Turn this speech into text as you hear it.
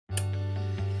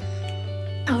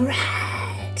All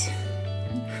right.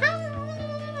 Hi.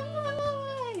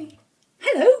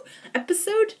 Hello.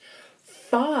 Episode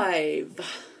 5.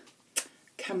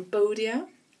 Cambodia.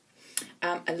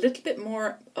 A little bit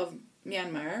more of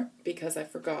Myanmar because I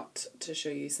forgot to show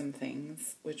you some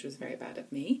things, which was very bad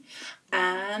of me.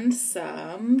 And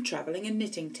some travelling and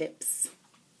knitting tips.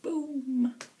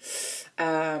 Boom.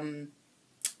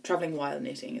 Travelling while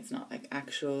knitting. It's not like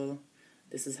actual,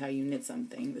 this is how you knit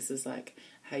something. This is like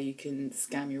how you can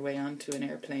scam your way onto an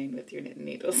airplane with your knitting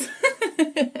needles.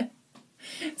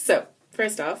 So,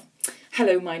 first off,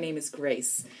 hello, my name is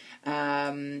Grace.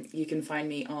 You can find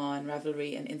me on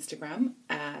Ravelry and Instagram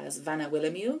as Vanna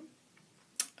Willemule.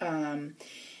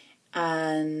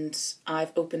 And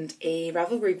I've opened a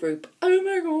Ravelry group. Oh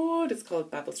my god, it's called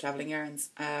Babbles Travelling Yarns.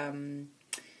 Yeah,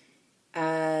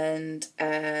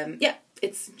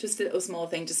 it's just a little small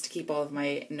thing just to keep all of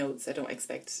my notes. I don't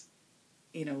expect,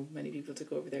 many people to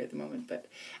go over there at the moment. But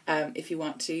if you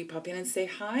want to pop in and say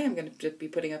hi, I'm going to be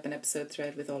putting up an episode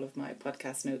thread with all of my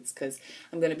podcast notes because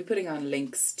I'm going to be putting on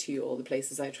links to all the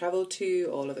places I travelled to,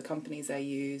 all of the companies I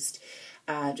used,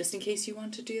 just in case you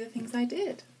want to do the things I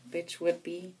did, which would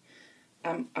be,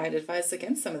 I'd advise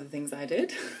against some of the things I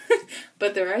did.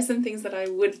 But there are some things that I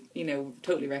would,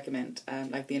 totally recommend,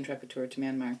 like the Intrepid tour to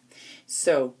Myanmar.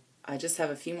 So I just have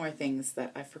a few more things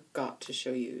that I forgot to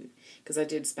show you because I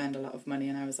did spend a lot of money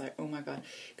and I was like, oh my god,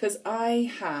 because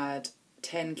I had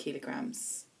 10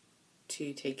 kilograms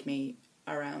to take me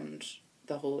around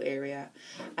the whole area,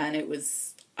 and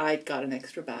I'd got an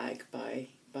extra bag by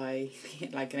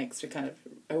like an extra kind of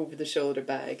over the shoulder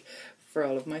bag for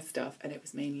all of my stuff, and it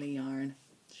was mainly yarn.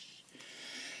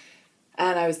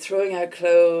 And I was throwing out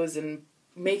clothes and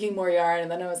making more yarn, and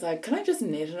then I was like, can I just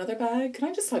knit another bag? Can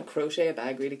I just crochet a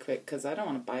bag really quick? Because I don't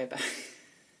want to buy a bag.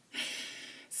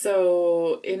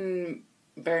 So in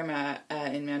Burma,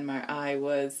 in Myanmar, I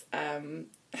was,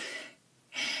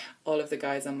 all of the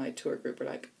guys on my tour group were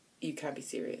like, you can't be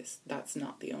serious. That's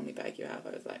not the only bag you have.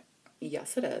 I was like,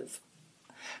 yes it is.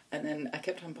 And then I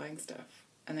kept on buying stuff.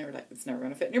 And they were like, it's never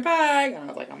going to fit in your bag. And I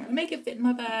was like, I'm going to make it fit in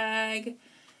my bag.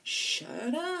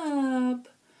 Shut up.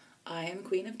 I am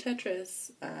queen of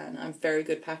Tetris. And I'm a very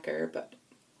good packer. But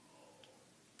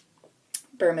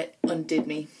Burma undid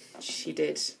me. She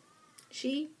did.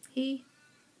 He.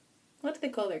 What do they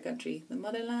call their country? The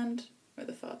motherland or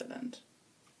the fatherland?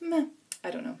 Meh. I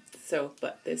don't know. So,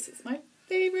 but this is my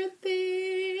favourite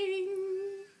thing.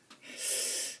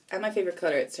 And my favourite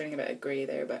colour, it's turning a bit grey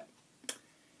there, but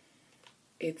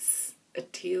it's a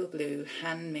teal blue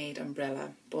handmade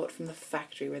umbrella bought from the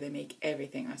factory where they make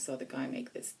everything. I saw the guy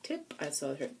make this tip. I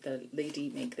saw the lady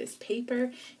make this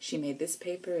paper. She made this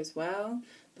paper as well.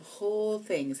 The whole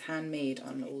thing is handmade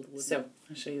on old wood. So,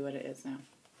 I'll show you what it is now.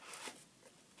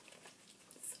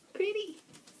 It's so pretty.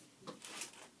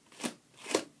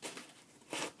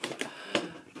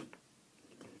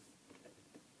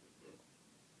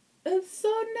 It's so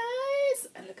nice.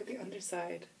 And look at the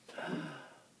underside.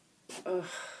 Ugh.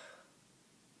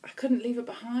 I couldn't leave it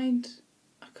behind.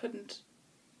 Could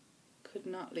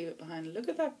not leave it behind. Look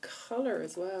at that colour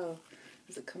as well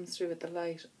as it comes through with the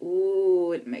light.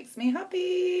 Ooh, it makes me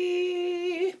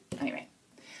happy. Anyway,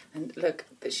 and look,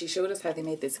 she showed us how they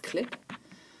made this clip.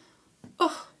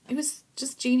 Oh, it was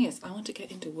just genius. I want to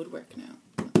get into woodwork now.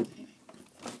 Anyway,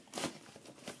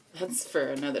 that's for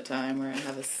another time where I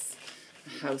have a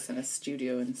house and a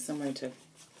studio and somewhere to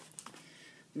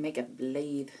make a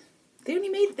lathe. They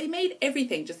made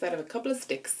everything just out of a couple of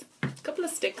sticks.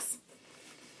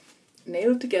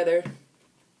 Nailed together.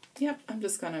 Yep, I'm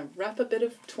just going to wrap a bit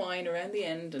of twine around the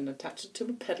end and attach it to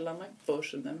a pedal on my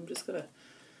foot, and then I'm just going to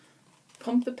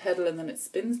pump the pedal and then it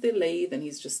spins the lathe and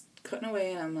he's just cutting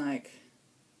away, and I'm like,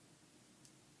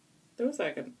 there was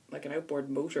like an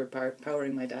outboard motor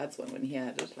powering my dad's one when he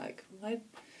had it. Like, what?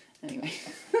 Anyway.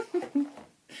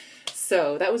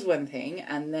 So that was one thing.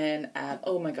 And then,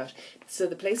 oh my gosh. So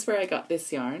the place where I got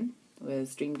this yarn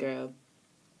was Dream Girl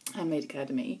Handmade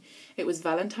Academy. It was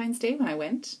Valentine's Day when I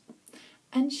went.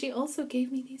 And she also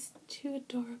gave me these 2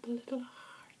 adorable little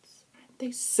hearts. Aren't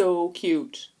they so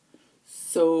cute?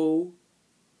 So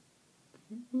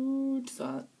cute.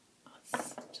 So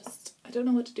it's just, I don't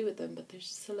know what to do with them, but they're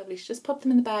just so lovely. She just popped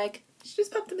them in the bag.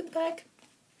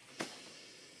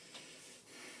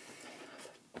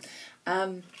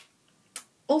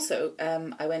 Also,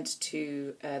 I went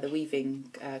to the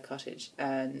weaving cottage,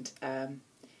 and I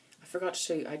forgot to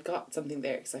show you, I'd got something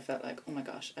there because I felt like, oh my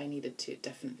gosh, I needed to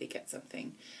definitely get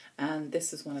something. And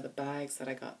this is one of the bags that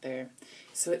I got there.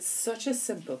 So it's such a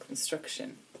simple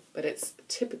construction, but it's a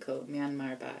typical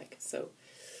Myanmar bag. So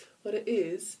what it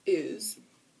is,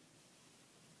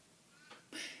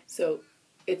 so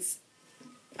it's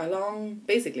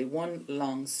basically one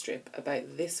long strip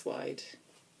about this wide.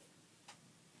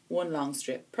 One long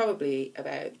strip, probably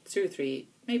about 2 or 3,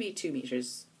 maybe 2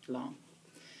 meters long.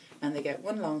 And they get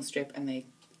one long strip, and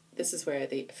this is where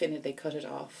they cut it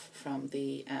off from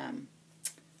the,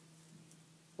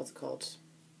 what's it called?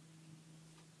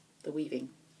 The weaving.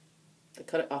 They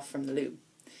cut it off from the loom.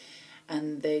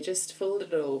 And they just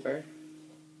folded it over,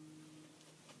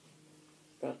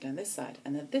 brought it down this side,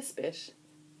 and then this bit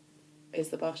is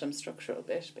the bottom structural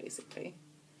bit, basically.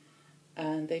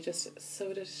 And they just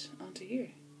sewed it onto here,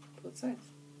 both sides.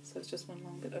 So it's just one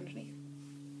long bit underneath.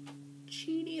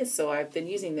 Genius. So I've been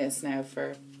using this now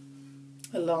for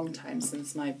a long time,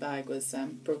 since my bag was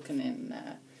broken in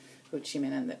Ho Chi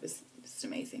Minh, and that was just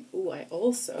amazing. Oh, I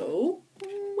also...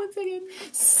 One second.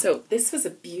 So this was a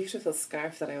beautiful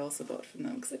scarf that I also bought from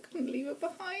them, because I couldn't leave it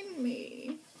behind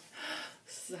me.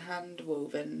 This is a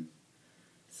hand-woven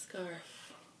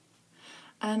scarf.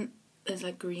 And there's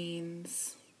like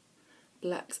greens,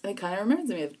 blacks. And it kind of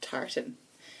reminds me of tartan,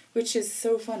 which is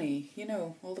so funny, you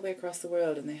know, all the way across the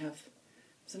world, and there's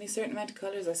only a certain amount of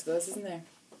colours, I suppose, isn't there?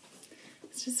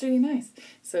 It's just really nice.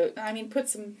 So, I mean, put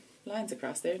some lines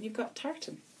across there and you've got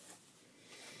tartan.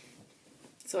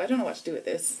 So I don't know what to do with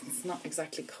this. It's not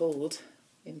exactly cold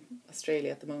in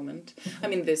Australia at the moment. I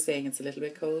mean, they're saying it's a little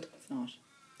bit cold. It's not.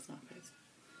 It's not crazy.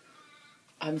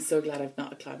 I'm so glad I've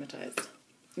not acclimatised.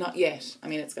 Not yet. I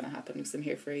mean, it's going to happen because I'm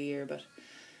here for a year, but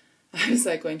I was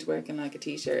like going to work in like a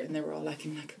t-shirt, and they were all like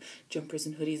in like jumpers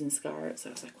and hoodies and scarves. So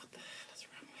I was like, what the hell is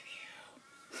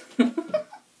wrong with you?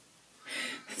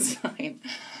 It's fine.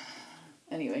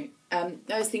 Anyway, I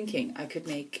was thinking I could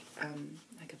make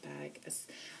like a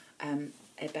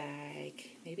bag,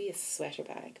 maybe a sweater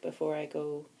bag, before I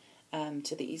go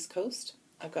to the East Coast.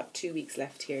 I've got 2 weeks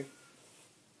left here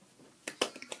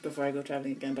before I go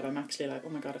travelling again, but I'm actually like, oh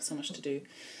my god, I have so much to do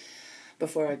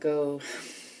before I go.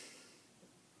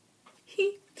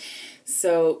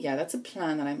 So yeah, that's a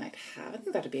plan that I might have. I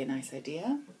think that'd be a nice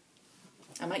idea.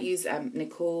 I might use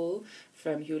Nicole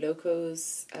from Hugh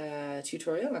Loco's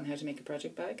tutorial on how to make a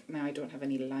project bag. Now, I don't have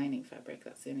any lining fabric,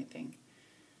 that's the only thing.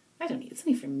 I don't need, it's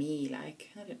only for me,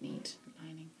 like, I don't need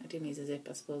lining. I do need a zip,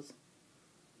 I suppose.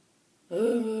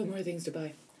 Oh, more things to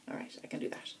buy. Alright, I can do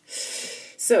that.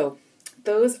 So,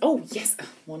 those, oh yes,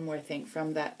 one more thing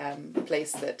from that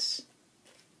place that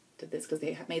did this, because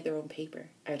they made their own paper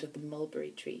out of the mulberry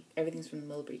tree. Everything's from the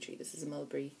mulberry tree. This is a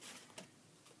mulberry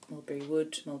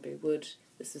wood.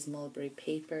 This is mulberry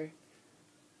paper.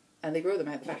 And they grow them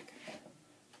out the back.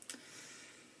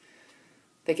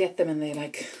 They get them and they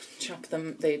like chop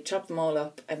them all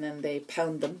up, and then they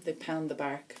pound them. They pound the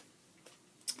bark.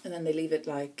 And then they leave it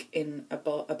like in a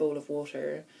bowl of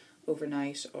water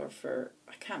overnight, or for,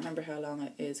 I can't remember how long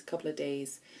it is, a couple of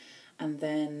days. And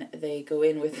then they go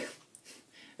in with,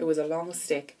 it was a long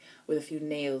stick with a few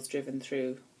nails driven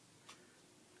through.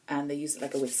 And they use it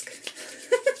like a whisk.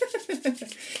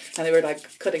 And they were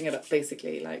like cutting it up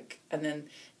basically, like, and then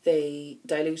they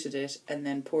diluted it and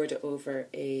then poured it over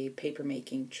a paper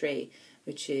making tray,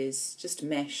 which is just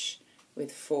mesh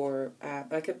with four,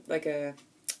 like a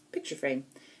picture frame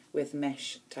with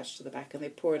mesh attached to the back, and they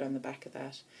pour it on the back of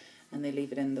that, and they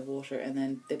leave it in the water, and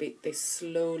then they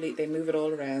slowly, they move it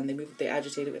all around, they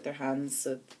agitate it with their hands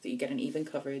so that you get an even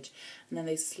coverage, and then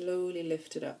they slowly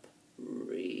lift it up,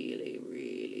 really,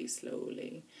 really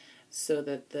slowly, so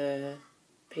that the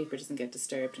paper doesn't get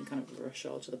disturbed and kind of rush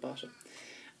all to the bottom.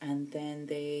 And then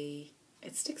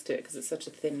it sticks to it because it's such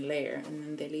a thin layer, and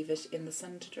then they leave it in the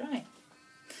sun to dry.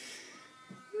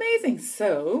 Amazing.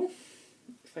 So,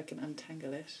 if I can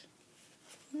untangle it.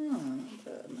 Oh,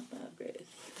 not bad,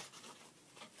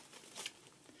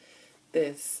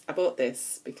 Grace. I bought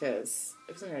this because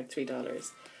it was only like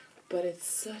 $3, but it's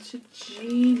such a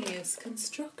genius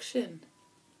construction.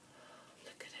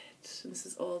 Look at it. And this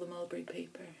is all the mulberry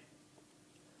paper.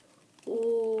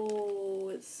 Oh,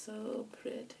 it's so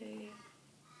pretty.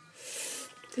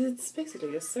 Because it's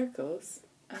basically just circles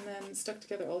and then stuck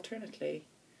together alternately,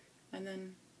 and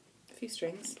then a few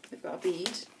strings. They've got a bead,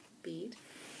 and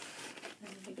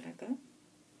then leave it like that.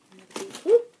 Another bead.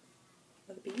 Woo!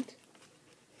 Another bead.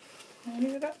 And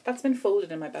look at that. That's been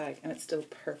folded in my bag, and it's still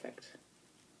perfect.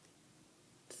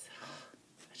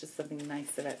 There's just something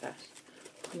nice about that.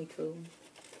 Honeycomb.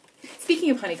 Speaking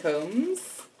of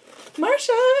honeycombs, Marsha!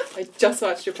 I just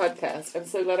watched your podcast. I'm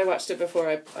so glad I watched it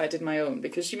before I did my own,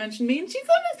 because she mentioned me and she's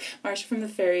on it. Marsha from the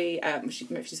Fairy,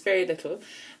 she's very little,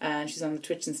 and she's on the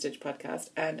Twitch and Stitch podcast,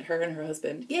 and her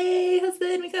husband, yay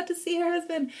husband, we got to see her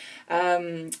husband,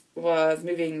 was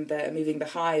moving the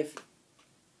hive,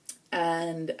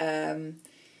 and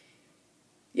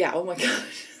Yeah, oh my god,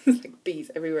 there's like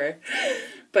bees everywhere.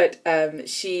 But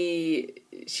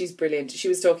she's brilliant. She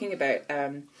was talking about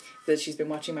that she's been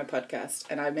watching my podcast,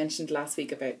 and I mentioned last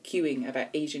week about queuing, about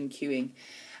Asian queuing.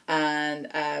 And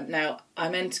now I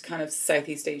meant kind of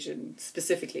Southeast Asian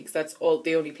specifically, because that's all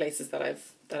the only places that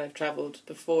I've travelled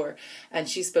before. And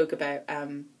she spoke about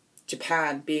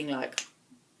Japan being like,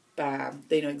 bam,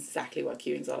 they know exactly what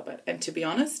queuing's all about. And to be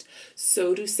honest,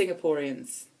 so do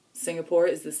Singaporeans. Singapore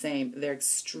is the same. They're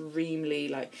extremely,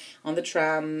 like, on the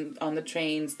tram, on the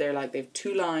trains, they're like, they have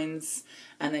 2 lines,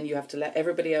 and then you have to let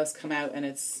everybody else come out, and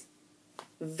it's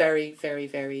very, very,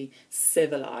 very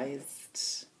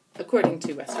civilized, according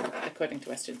to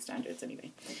Western standards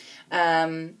anyway.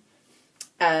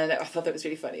 And I thought that was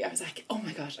really funny. I was like, oh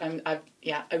my gosh, I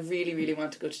really, really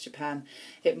want to go to Japan.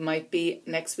 It might be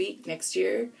next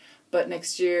year, but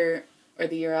next year or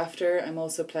the year after, I'm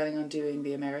also planning on doing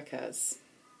the Americas.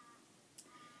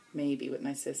 Maybe with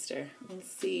my sister. We'll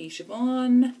see.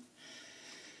 Siobhan's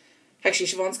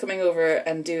coming over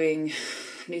and doing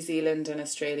New Zealand and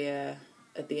Australia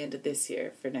at the end of this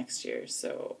year for next year.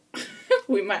 So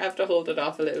we might have to hold it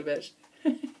off a little bit.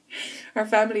 Our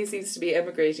family seems to be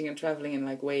emigrating and travelling in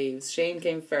like waves. Shane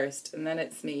came first, and then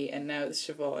it's me, and now it's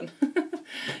Siobhan.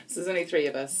 So there's only 3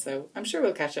 of us, so I'm sure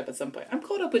we'll catch up at some point. I'm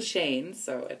caught up with Shane,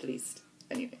 so at least.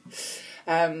 Anyway.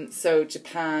 So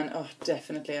Japan, oh,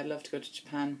 definitely, I'd love to go to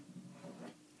Japan.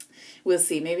 We'll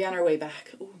see, maybe on our way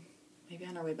back. Oh, maybe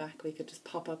on our way back we could just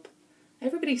pop up.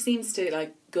 Everybody seems to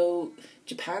like go,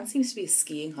 Japan seems to be a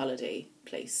skiing holiday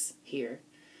place here.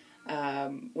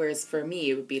 Whereas for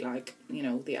me it would be like, you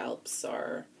know, the Alps,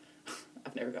 or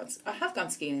I have gone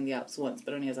skiing in the Alps once,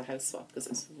 but only as a house swap because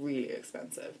it's really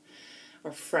expensive.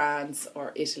 Or France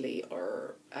or Italy,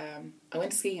 or I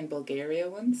went skiing in Bulgaria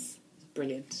once. It was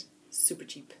brilliant, super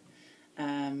cheap,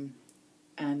 and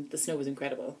the snow was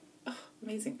incredible. Oh,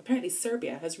 amazing. Apparently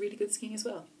Serbia has really good skiing as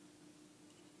well.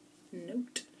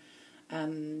 Note.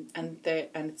 And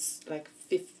it's like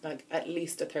at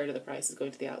least a third of the price is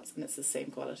going to the Alps, and it's the same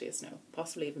quality as snow,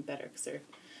 possibly even better, because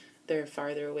they're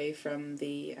farther away from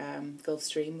the Gulf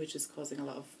Stream, which is causing a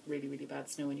lot of really, really bad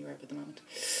snow in Europe at the moment,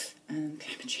 and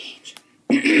climate change.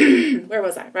 Where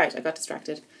was I? Right, I got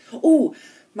distracted. Oh,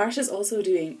 Marsha's also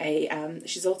doing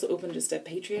she's also opened just a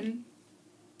Patreon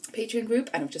group,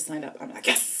 and I've just signed up. I'm like,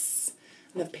 yes,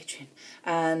 I love Patreon.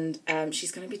 And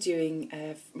she's going to be doing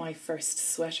my first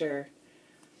sweater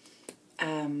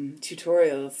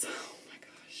tutorials. Oh my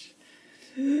gosh,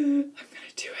 I'm going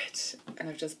to do it. And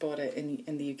I've just bought it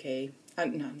in the UK. Not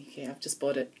in the UK, I've just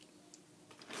bought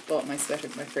my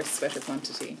first sweater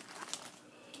quantity.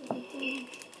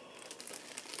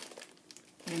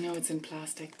 I know it's in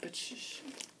plastic, but shh.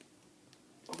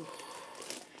 Oh.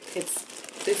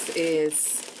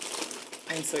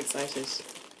 I'm so excited.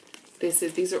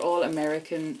 These are all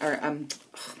American, or oh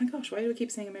my gosh, why do I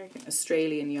keep saying American?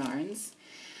 Australian yarns.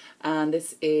 And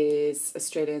this is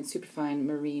Australian superfine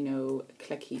merino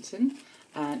Claquetan,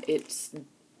 and it's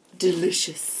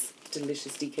delicious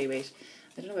DK weight.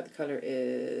 I don't know what the colour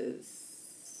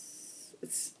is.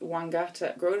 It's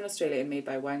Wangata, grown in Australia and made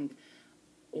by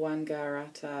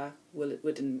Wangaratta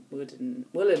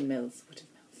woolen mills.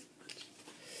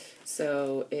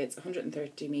 So it's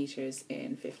 130 meters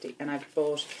in 50, and I've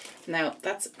bought. Now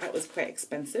that was quite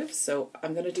expensive, so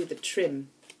I'm going to do the trim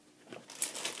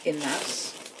in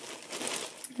that.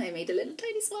 I made a little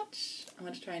tiny swatch. I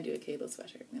want to try and do a cable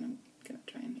sweater, and I'm going to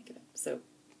try and make it up. So,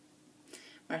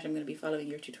 Marta, I'm going to be following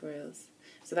your tutorials.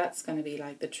 So that's going to be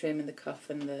like the trim and the cuff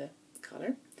and the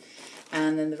collar.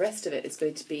 And then the rest of it is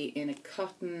going to be in a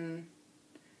cotton,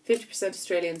 50%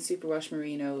 Australian superwash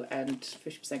merino and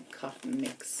 50% cotton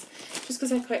mix. Just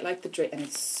because I quite like the drape, and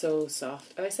it's so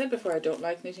soft. And I said before I don't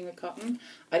like knitting with cotton.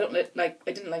 I didn't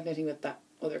like knitting with that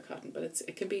other cotton, but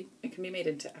it can be made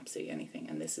into absolutely anything.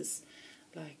 And this is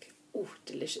like, oh,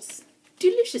 delicious.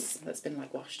 That's been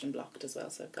like washed and blocked as well.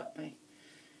 So I've got my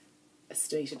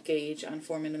estimated gauge on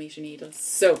 4mm needles.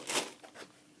 So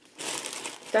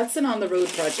that's an on the road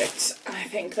project. I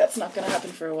think that's not going to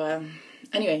happen for a while.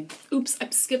 Anyway, oops,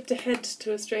 I've skipped ahead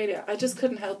to Australia. I just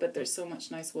couldn't help it. There's so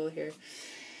much nice wool here.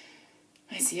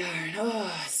 Nice yarn.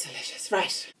 Oh, it's delicious.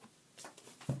 Right.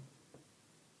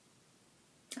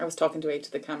 I was talking way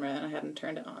to the camera and I hadn't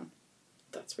turned it on.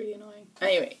 That's really annoying.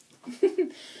 Anyway,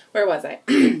 where was I?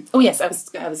 Oh yes,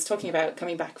 I was talking about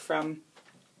coming back from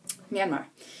Myanmar.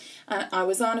 And I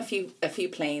was on a few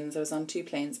planes. I was on 2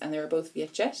 planes, and they were both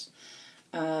Vietjet.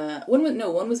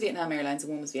 One was Vietnam Airlines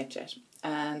and one was Vietjet.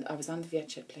 And I was on the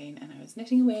Vietjet plane and I was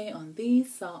knitting away on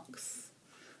these socks.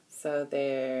 So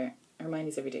they're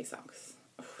Hermione's everyday socks.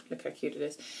 Oh, Look how cute it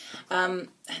is. And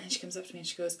then she comes up to me and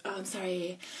she goes, "Oh, I'm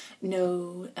sorry,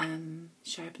 no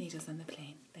sharp needles on the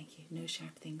plane. Thank you. No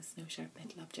sharp things, no sharp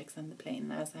metal objects on the plane."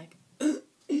 And I was like, oh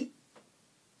my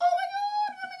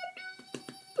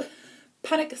god,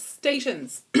 panic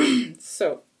stations.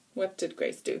 So, what did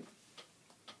Grace do?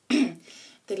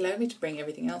 They allowed me to bring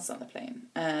everything else on the plane.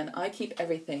 And I keep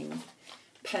everything,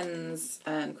 pens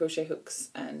and crochet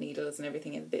hooks and needles and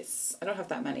everything in this. I don't have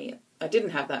that many. I didn't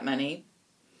have that many.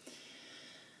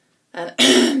 And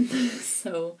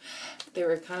so they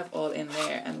were kind of all in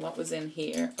there. And what was in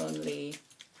here? Only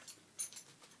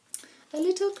a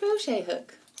little crochet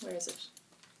hook. Where is it?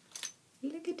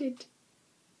 Look at it.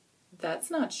 That's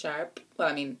not sharp. Well,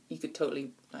 I mean, you could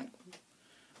totally like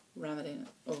ram it in.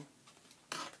 Oh.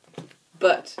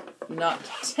 But not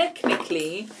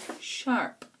technically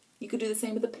sharp. You could do the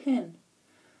same with a pen.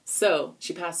 So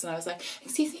she passed and I was like,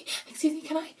 excuse me,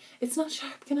 can I? It's not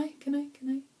sharp, can I?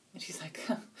 And she's like,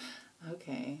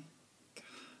 okay. God,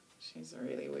 she's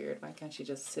really weird. Why can't she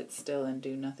just sit still and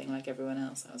do nothing like everyone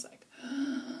else? I was like,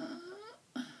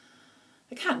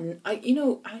 I can't, I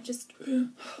just,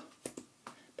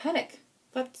 panic.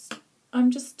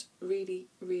 I'm just really,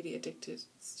 really addicted.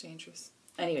 It's dangerous.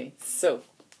 Anyway, so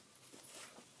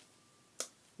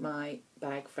my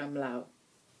bag from Laos.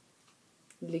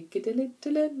 Look at the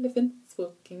little elephants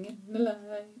walking in a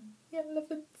line.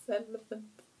 Elephants.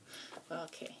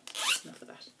 Okay, enough of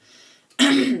that.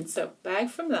 So, bag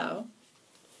from Laos.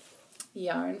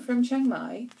 Yarn from Chiang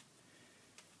Mai.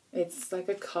 It's like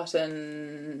a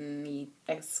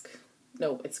cotton-esque.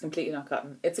 No, it's completely not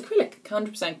cotton. It's acrylic.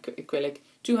 100% acrylic.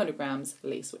 200 grams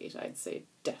lace weight, I'd say.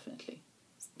 Definitely.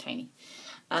 It's tiny.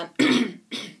 And,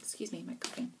 excuse me, my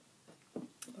coughing.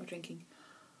 Or drinking.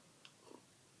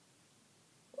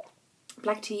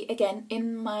 Black tea again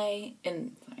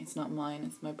it's not mine,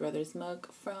 it's my brother's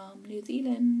mug from New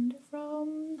Zealand,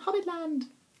 from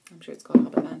Hobbitland. I'm sure it's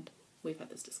called Hobbitland. We've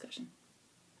had this discussion.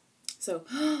 So,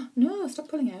 no, stop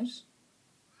pulling out.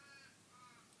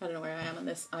 I don't know where I am on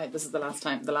this. This is the last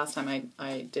time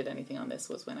I did anything on this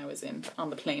was when I was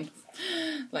on the plane,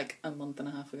 like a month and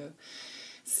a half ago.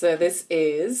 So this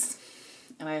is,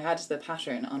 and I had the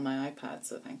pattern on my iPad,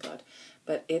 so thank God,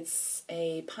 but it's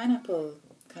a pineapple,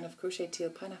 kind of crochet teal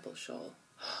pineapple shawl.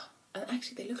 And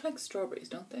actually they look like strawberries,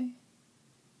 don't they?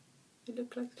 They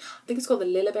look like, I think it's called the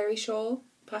Lilyberry shawl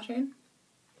pattern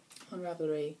on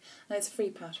Ravelry. And it's a free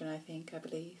pattern, I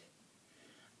believe.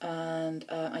 And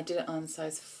I did it on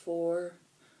size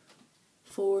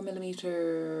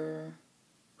 4mm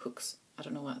hooks. I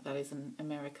don't know what that is in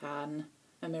American.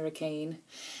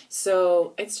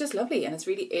 So it's just lovely and it's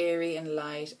really airy and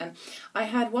light. And I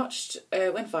had watched,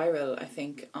 it went viral, I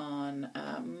think, on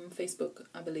Facebook,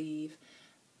 I believe,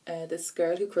 this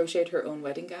girl who crocheted her own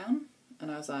wedding gown. And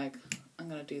I was like, I'm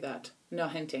going to do that.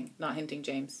 Not hinting,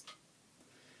 James.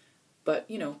 But,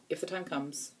 if the time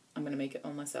comes, I'm going to make it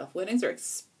all myself. Weddings are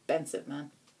expensive,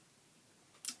 man.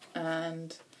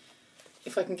 And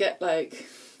if I can get like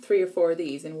 3 or 4 of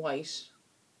these in white,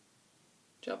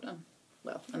 job done.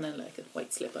 Well, and then like a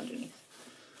white slip underneath.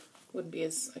 Wouldn't be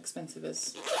as expensive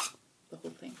as the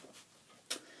whole thing.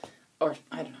 Or,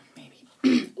 I don't know, maybe.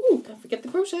 Ooh, can't forget the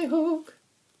crochet hook.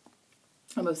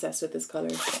 I'm obsessed with this colour.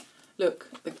 Look,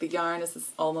 like the yarn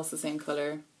is almost the same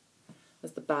colour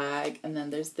as the bag. And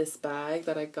then there's this bag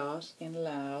that I got in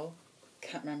Laos.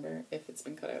 Can't remember if it's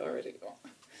been cut out already.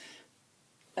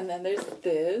 And then there's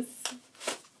this.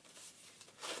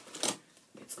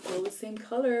 It's all the same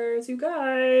colours, you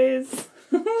guys.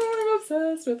 I'm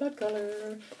obsessed with that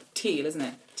colour. Teal, isn't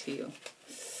it? Teal.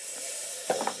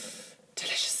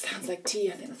 Delicious. Sounds like tea.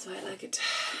 I think that's why I like it.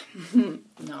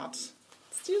 Not.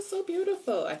 It's just so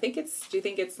beautiful. Do you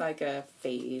think it's like a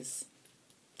phase?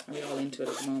 Are we all into it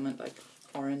at the moment? Like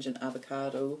orange and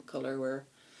avocado colour were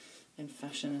in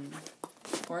fashion.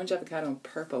 Orange, avocado and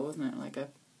purple, wasn't it? Like a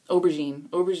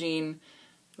aubergine,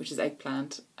 which is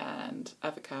eggplant, and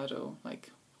avocado,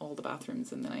 like all the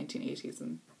bathrooms in the 1980s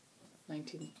and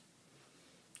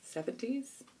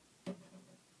 1970s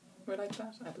were like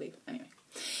that, I believe. Anyway,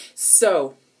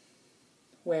 so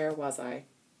where was I?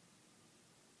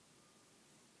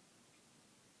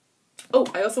 Oh,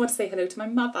 I also want to say hello to my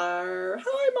mother.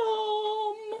 Hi,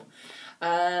 Mom!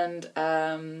 And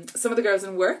some of the girls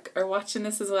in work are watching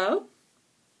this as well.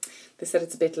 They said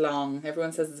it's a bit long.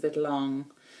 Everyone says it's a bit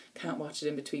long. Can't watch it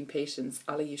in between patients.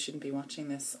 Ali, you shouldn't be watching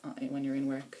this when you're in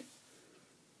work.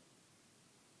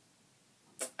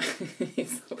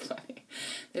 It's so funny.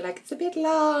 They're like, it's a bit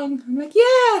long. I'm like,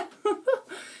 yeah!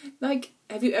 Like,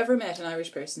 have you ever met an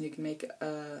Irish person who can make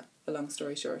a long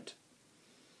story short?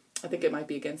 I think it might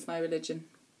be against my religion.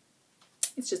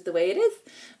 It's just the way it is.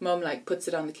 Mum like puts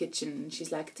it on the kitchen and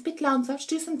she's like, it's a bit long, so I have to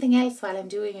do something else while I'm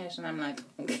doing it. And I'm like,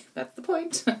 okay, that's the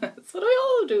point. That's what we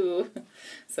all do.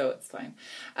 So it's fine.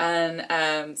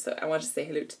 And so I want to say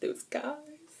hello to those guys.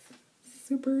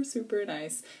 Super, super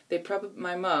nice.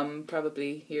 My mum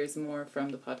probably hears more from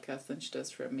the podcast than she does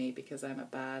from me because I'm a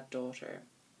bad daughter.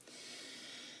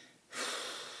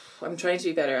 I'm trying to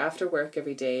be better after work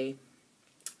every day.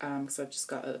 So I've just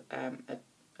got a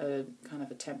kind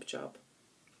of a temp job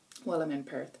while I'm in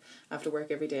Perth. After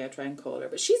work every day I try and call her,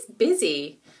 but she's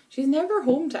busy. She's never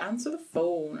home to answer the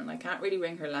phone, and I can't really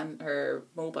ring her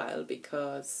mobile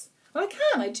because, well,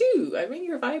 I do. I ring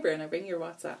your Viber and I ring your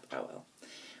WhatsApp. Oh well.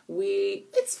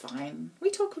 It's fine. We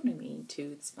talk when we need to,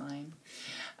 it's fine.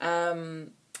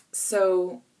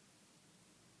 So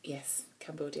yes,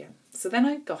 Cambodia. So then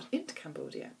I got into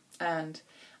Cambodia, and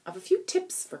I have a few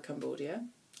tips for Cambodia.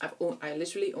 I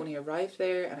literally only arrived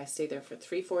there and I stayed there for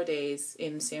 3-4 days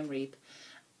in Siem Reap,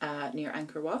 near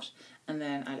Angkor Wat, and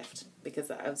then I left because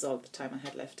that was all the time I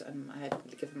had left and I had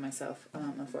given myself,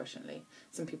 unfortunately.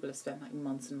 Some people have spent like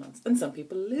months and months, and some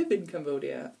people live in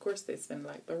Cambodia. Of course they spend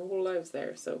like their whole lives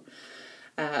there, so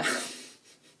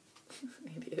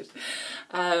idiot.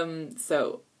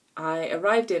 So I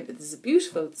arrived in, this is a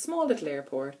beautiful small little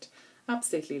airport,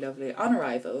 absolutely lovely. On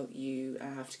arrival you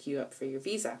have to queue up for your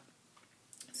visa.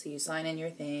 So you sign in your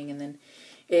thing, and then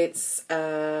it's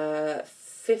I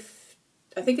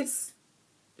think it's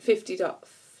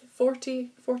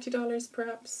 $40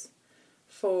 perhaps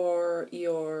for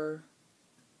your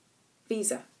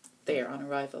visa there on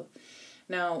arrival.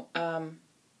 Now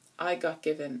I got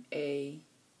given an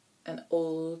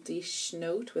oldish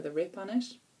note with a rip on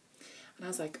it, and I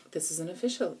was like, this is an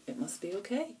official, it must be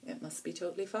okay, it must be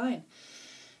totally fine.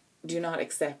 Do not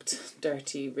accept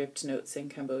dirty, ripped notes in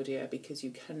Cambodia because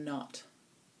you cannot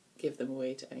give them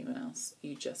away to anyone else.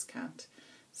 You just can't.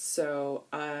 So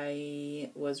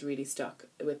I was really stuck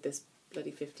with this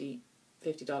bloody $50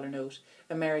 note.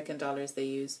 American dollars they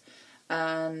use.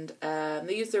 And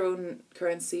they use their own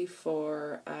currency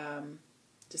for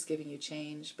just giving you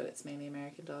change, but it's mainly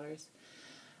American dollars.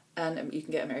 And you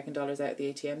can get American dollars out of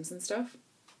the ATMs and stuff.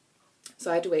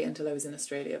 So I had to wait until I was in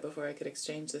Australia before I could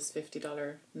exchange this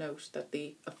 $50 note that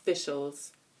the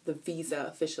visa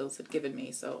officials had given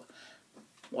me. So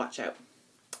watch out.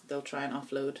 They'll try and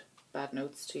offload bad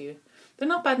notes to you. They're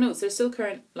not bad notes. They're still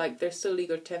current, like they're still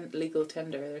legal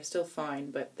tender. They're still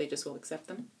fine, but they just won't accept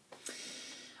them.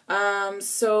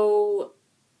 So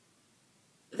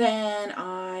then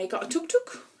I got a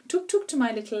tuk-tuk to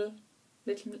my little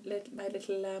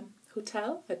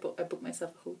hotel. I booked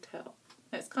myself a hotel.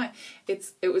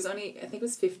 It was only, I think it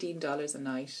was $15 a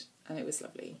night, and it was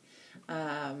lovely.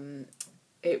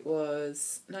 It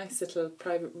was nice little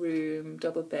private room,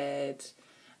 double bed,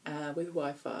 with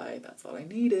Wi-Fi. That's all I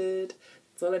needed.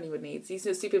 That's all anyone needs. You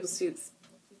see people suits.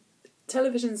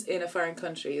 Televisions in a foreign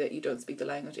country that you don't speak the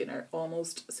language in are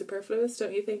almost superfluous,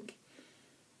 don't you think?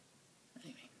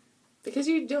 Anyway, because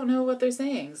you don't know what they're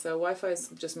saying, so Wi-Fi is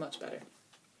just much better.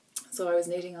 So I was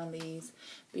knitting on these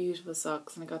beautiful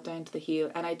socks, and I got down to the heel,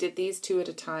 and I did these 2 at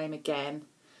a time again,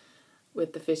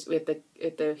 with the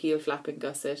heel flap and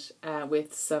gusset,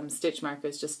 with some stitch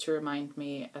markers just to remind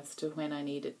me as to when I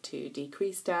needed to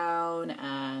decrease down,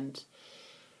 and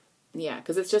yeah,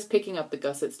 because it's just picking up the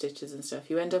gusset stitches and stuff.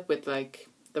 You end up with like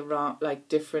the wrong, like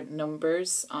different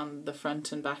numbers on the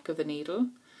front and back of the needle,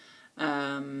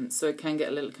 so it can get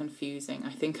a little confusing.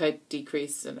 I think I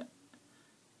decreased it.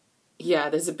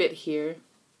 Yeah, there's a bit here.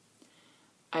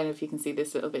 I don't know if you can see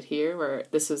this little bit here, where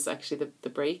this was actually the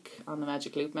break on the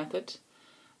magic loop method.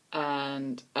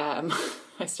 And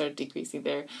I started decreasing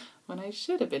there when I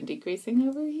should have been decreasing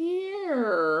over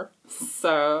here.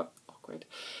 So awkward.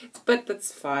 But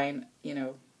that's fine, you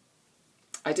know.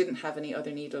 I didn't have any other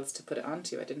needles to put it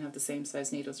onto. I didn't have the same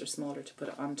size needles or smaller to put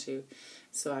it onto.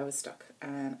 So I was stuck.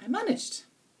 And I managed.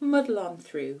 Muddle on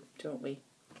through, don't we?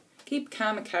 Keep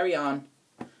calm and carry on.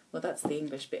 Well, that's the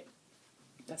English bit.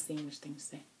 That's the English thing to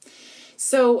say.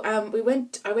 So I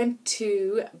went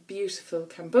to beautiful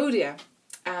Cambodia,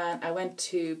 and I went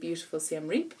to beautiful Siem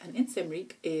Reap, and in Siem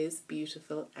Reap is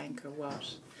beautiful Angkor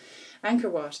Wat.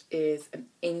 Angkor Wat is an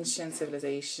ancient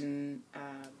civilization.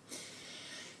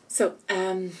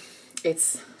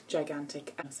 It's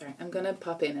gigantic. I'm going to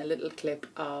pop in a little clip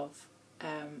of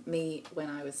me when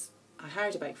I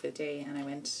hired a bike for the day, and I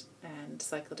went and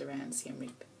cycled around Siem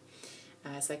Reap.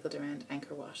 Cycled around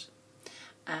Angkor Wat,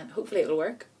 and hopefully it'll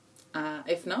work.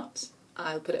 If not,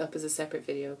 I'll put it up as a separate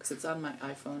video because it's on my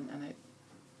iPhone, and I'm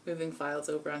moving files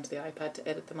over onto the iPad to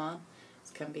edit them on.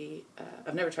 It can be,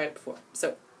 I've never tried it before,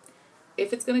 so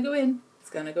if it's going to go in,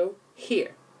 it's going to go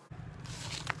here.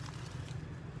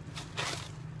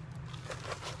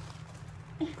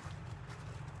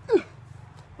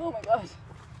 Oh my god,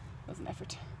 that was an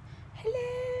effort.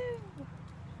 Hello!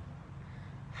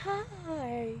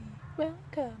 Hi!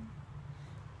 Welcome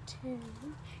to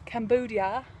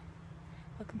Cambodia.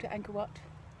 Welcome to Angkor Wat.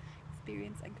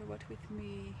 Experience Angkor Wat with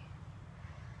me.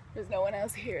 There's no one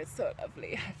else here, it's so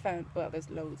lovely. I found, well, there's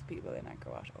loads of people in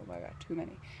Angkor Wat, oh my god, too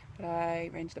many. But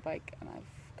I rented a bike and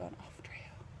I've gone off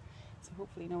trail. So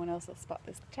hopefully no one else will spot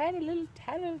this tiny little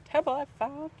temple I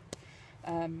found.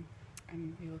 And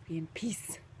we will be in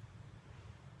peace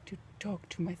to talk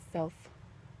to myself.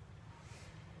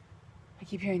 I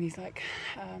keep hearing these like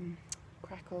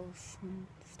crackles and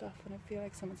stuff, and I feel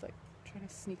like someone's like trying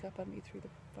to sneak up on me through the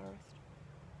forest.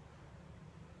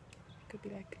 It could be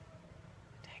like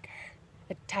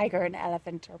a tiger, an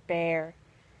elephant, or bear,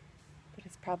 but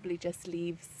it's probably just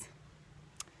leaves.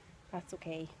 That's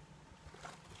okay,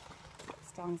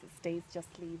 as long as it stays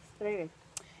just leaves. But anyway,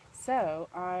 so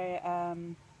I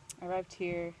arrived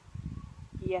here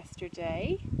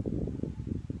yesterday,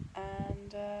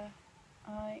 and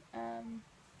I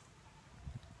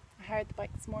hired the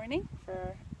bike this morning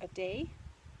for a day,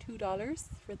 $2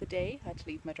 for the day. I had to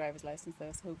leave my driver's license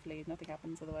though, so hopefully nothing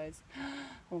happens, otherwise I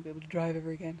won't be able to drive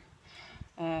ever again.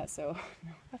 So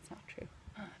no, that's not true.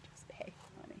 Just pay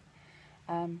money.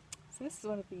 So this is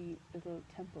one of the little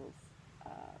temples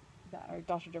that are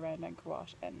dotted around Angkor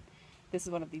Wat, and this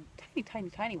is one of the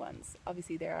tiny ones.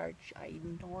 Obviously there are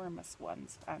ginormous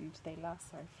ones, and they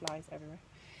lasso flies everywhere.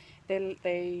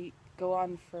 They go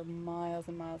on for miles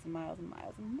and miles and miles and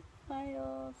miles and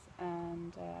miles,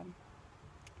 and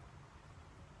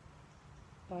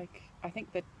like I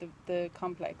think that the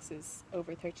complex is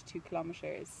over 32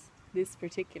 kilometers, this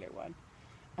particular one,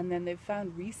 and then they've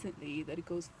found recently that it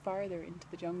goes farther into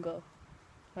the jungle,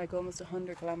 like almost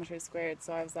 100 kilometers squared.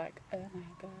 So I was like, oh my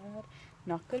god,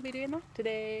 not gonna be doing that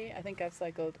today. I think I've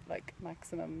cycled like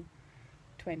maximum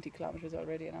 20 kilometers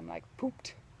already, and I'm like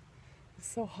pooped. It's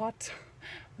so hot.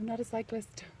 I'm not a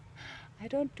cyclist. I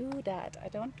don't do that. I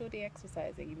don't do the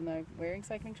exercising, even though I'm wearing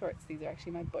cycling shorts. These are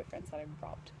actually my boyfriend's that I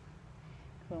robbed.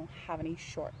 I don't have any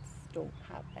shorts. Don't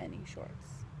have any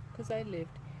shorts. Because I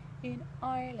lived in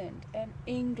Ireland and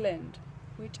England,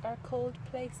 which are cold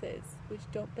places, which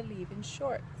don't believe in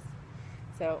shorts.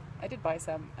 So I did buy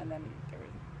some, and then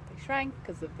they shrank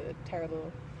because of the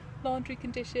terrible laundry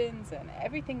conditions and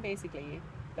everything basically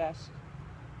that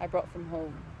I brought from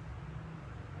home.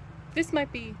 This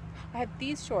might be, I had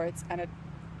these shorts and a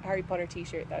Harry Potter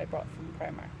t-shirt that I brought from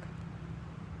Primark.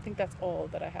 I think that's all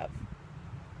that I have.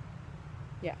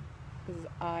 Yeah, because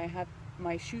I had,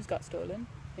 my shoes got stolen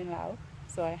in Laos,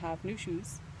 so I have new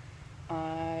shoes.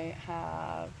 I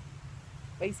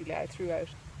threw out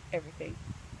everything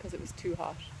because it was too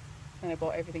hot, and I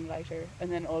bought everything lighter, and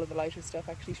then all of the lighter stuff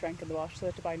actually shrank in the wash, so I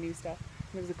had to buy new stuff.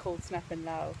 And there was a cold snap in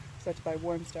Laos, so I had to buy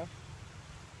warm stuff.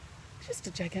 It's just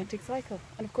a gigantic cycle.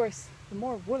 And of course, the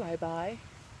more wool I buy,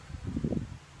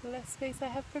 the less space I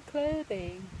have for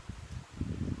clothing.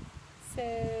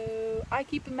 So I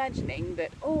keep imagining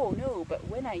that, oh no, but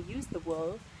when I use the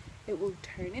wool, it will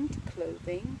turn into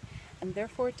clothing and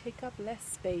therefore take up less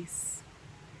space.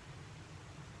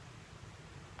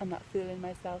 I'm not fooling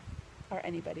myself or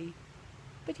anybody.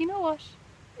 But you know what?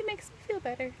 It makes me feel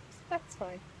better, so that's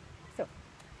fine. So,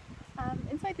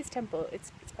 inside this temple,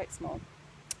 it's quite small.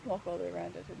 Walk all the way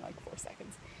around it in like 4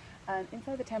 seconds. And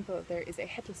inside the temple there is a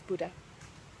headless Buddha.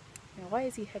 Now why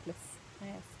is he headless? I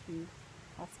asked me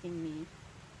asking me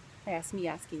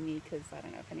because I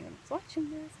don't know if anyone was watching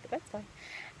this, but that's fine.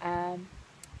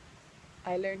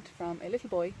 I learned from a little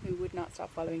boy who would not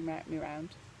stop following me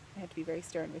around. I had to be very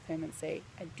stern with him and say,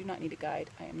 I do not need a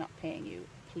guide, I am not paying you,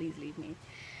 please leave me.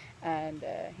 And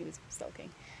he was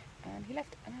sulking, and he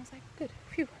left, and I was like, good,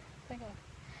 phew, thank God.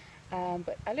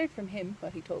 But I learned from him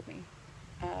what he told me.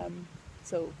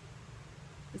 So,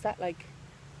 is that like,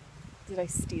 did I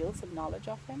steal some knowledge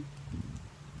off him?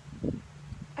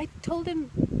 I told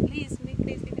him, please leave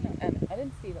me alone. And I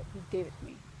didn't steal it, he gave it to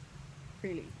me,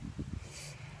 freely.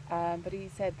 But he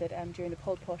said that during the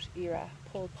Pol Pot era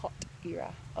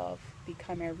of the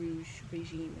Khmer Rouge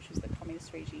regime, which was the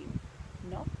communist regime,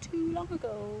 not too long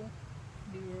ago.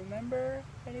 Do you remember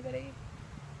anybody?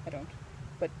 I don't,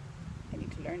 but I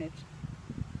need to learn it.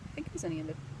 I think it was only in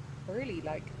the early,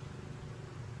 like,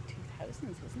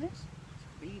 2000s, wasn't it? It's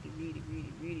really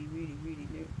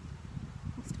new.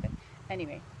 Must have been.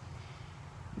 Anyway,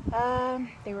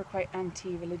 they were quite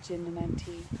anti-religion and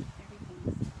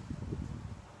anti-everything.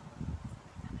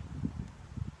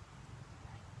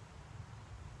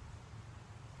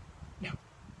 No,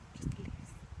 just the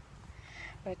leaves.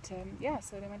 But yeah,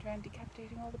 so they went around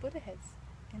decapitating all the Buddha heads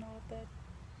in all of the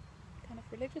kind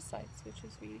of religious sites, which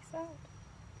was really sad.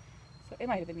 So it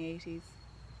might have been the 80s.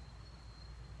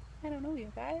 I don't know,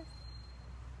 you guys.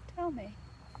 Tell me.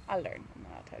 I'll learn and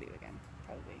I'll tell you again,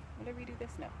 probably. Will I redo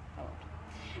this? No, I won't.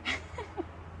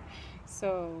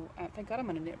 So, thank God I'm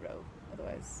on a knit row,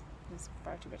 otherwise there's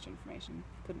far too much information.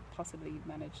 Couldn't possibly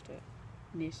manage to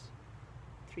knit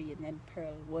 3 and then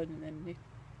purl 1 and then knit.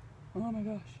 Oh my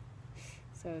gosh.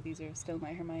 So these are still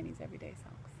my Hermione's Everyday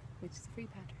Socks, which is a free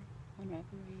pattern on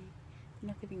Ravelry. I'm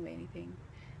not giving away anything,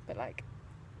 but like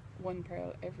 1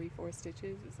 purl every 4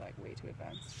 stitches is like way too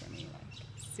advanced for me. Like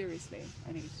seriously,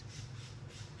 I need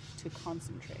to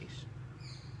concentrate.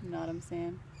 You know what I'm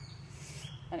saying?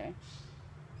 Anyway,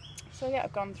 so yeah,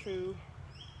 I've gone through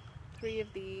 3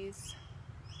 of these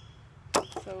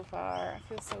so far. I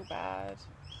feel so bad.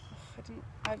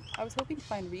 I was hoping to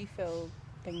find refill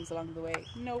things along the way.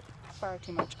 Nope, far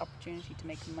too much opportunity to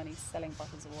make money selling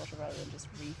bottles of water rather than just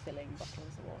refilling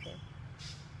bottles of water.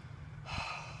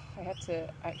 I had to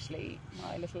actually,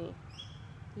 my little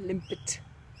limpet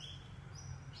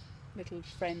little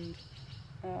friend,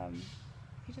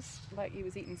 he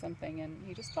was eating something and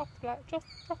he just dropped the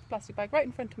plastic bag right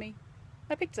in front of me.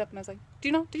 I picked it up and I was like,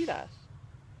 do not do that.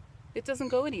 It doesn't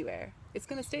go anywhere. It's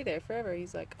going to stay there forever.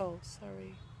 He's like, oh,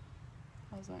 sorry.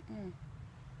 I was like,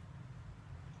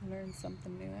 learn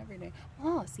something new every day.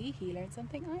 Oh, see, he learned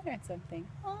something, I learned something.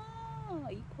 Oh,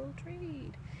 equal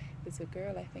trade. There's a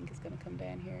girl I think is going to come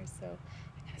down here, so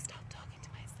I'm going to stop talking to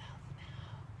myself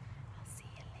now. I'll see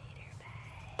you later,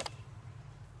 bye.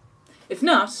 If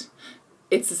not,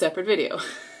 it's a separate video.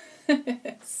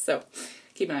 So,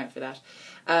 keep an eye out for that.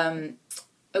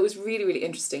 It was really, really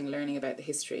interesting learning about the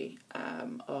history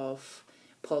of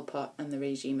Pol Pot and the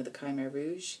regime of the Khmer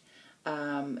Rouge.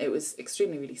 It was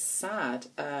extremely, really sad.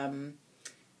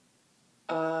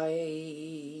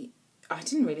 I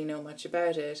didn't really know much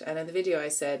about it, and in the video I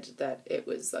said that it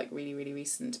was like really, really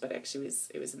recent, but actually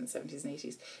it was in the 70s and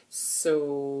 80s,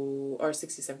 or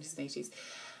 60s, 70s and 80s.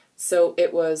 So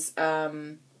it was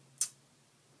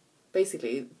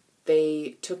basically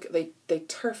they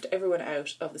turfed everyone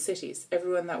out of the cities.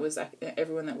 Everyone that was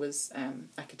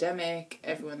academic,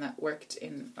 everyone that worked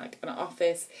in like an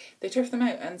office, they turfed them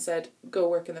out and said go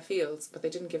work in the fields, but they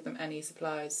didn't give them any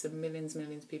supplies. So millions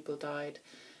of people died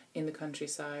in the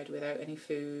countryside without any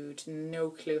food, no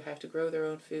clue how to grow their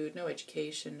own food, no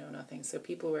education, no nothing. So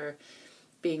people were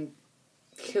being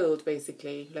killed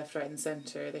basically left, right and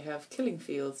centre. They have killing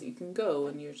fields that you can go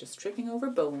and you're just tripping over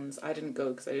bones. I didn't go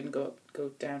because I didn't go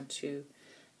down to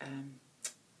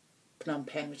Phnom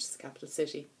Penh, which is the capital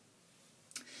city.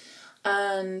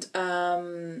 And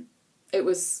it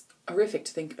was horrific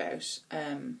to think about.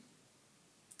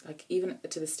 Like even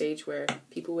to the stage where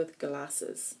people with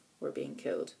glasses were being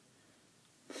killed.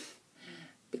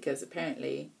 Because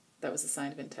apparently that was a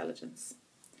sign of intelligence.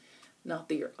 Not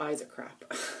that your eyes are crap.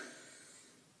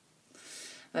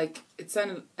 Like, it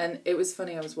sounded, and it was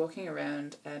funny, I was walking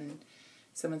around and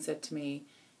someone said to me,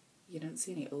 you don't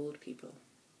see any old people.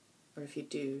 Or if you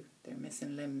do, they're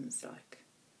missing limbs, like,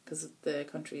 because the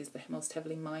country is the most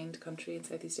heavily mined country in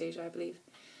Southeast Asia, I believe.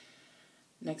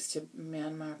 Next to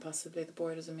Myanmar, possibly, the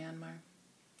borders of Myanmar.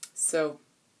 So,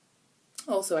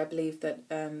 also I believe that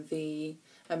the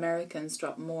Americans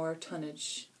dropped more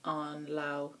tonnage on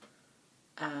Laos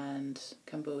and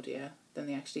Cambodia than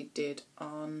they actually did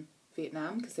on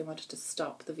Vietnam, because they wanted to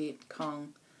stop the Viet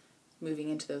Cong moving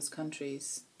into those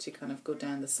countries to kind of go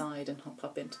down the side and hop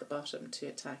up into the bottom to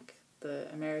attack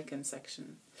the American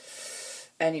section.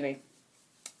 Anyway,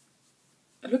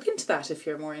 look into that if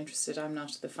you're more interested. I'm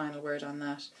not the final word on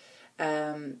that.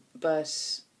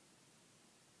 But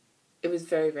it was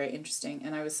very, very interesting,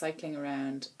 and I was cycling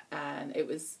around and it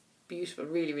was beautiful,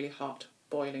 really, really hot,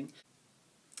 boiling.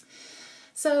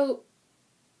 So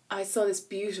I saw this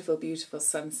beautiful, beautiful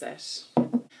sunset,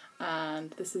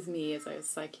 and this is me as I was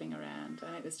cycling around,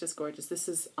 and it was just gorgeous. This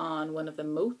is on one of the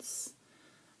moats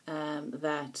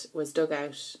that was dug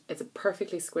out. It's a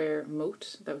perfectly square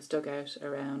moat that was dug out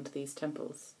around these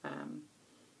temples.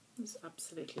 It was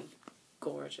absolutely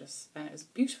gorgeous, and it was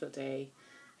a beautiful day.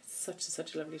 It's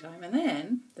such a lovely time. And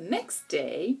then the next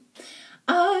day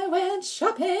I went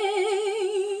shopping.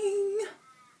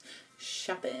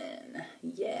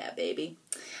 Yeah, baby.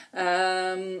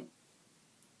 And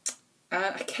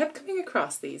I kept coming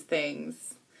across these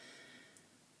things.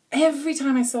 Every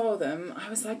time I saw them, I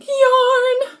was like,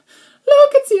 yarn!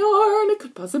 Look, it's yarn! It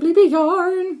could possibly be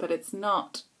yarn, but it's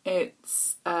not.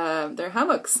 It's, they're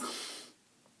hammocks.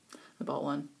 I bought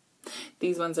one.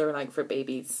 These ones are like for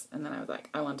babies, and then I was like,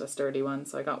 I want a sturdy one,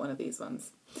 so I got one of these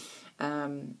ones.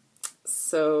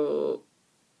 So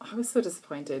I was so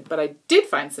disappointed, but I did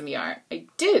find some yarn. I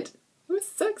did. It was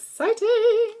so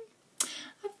exciting.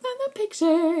 I found the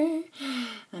picture.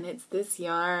 And it's this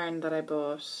yarn that I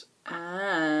bought.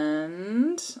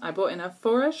 And I bought enough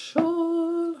for a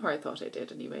shawl. Or I thought I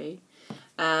did anyway.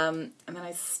 And then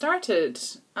I started,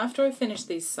 after I finished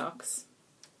these socks,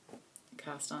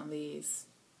 cast on these.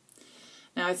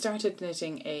 Now I started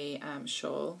knitting a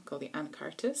shawl called the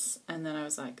Ancartis, and then I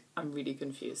was like, I'm really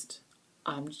confused.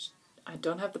 I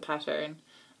don't have the pattern.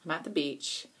 I'm at the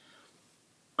beach.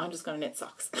 I'm just going to knit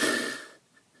socks.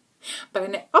 But I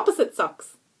knit opposite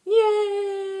socks. Yay!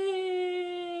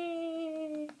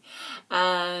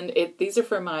 And these are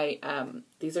for my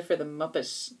these are for the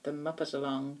Muppet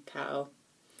Along cowl.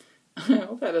 I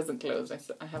hope that doesn't close. I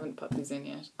haven't put these in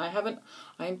yet. I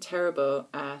am terrible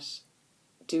at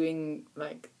doing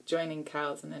like joining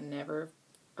cows and then never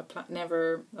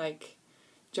like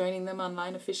joining them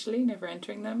online officially, never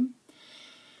entering them.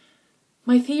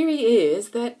 My theory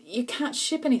is that you can't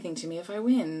ship anything to me if I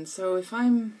win. So if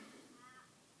I'm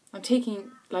taking,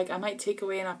 like, I might take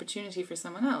away an opportunity for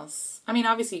someone else. I mean,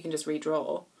 obviously you can just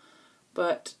redraw,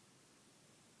 but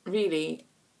really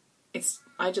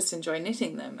I just enjoy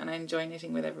knitting them, and I enjoy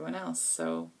knitting with everyone else.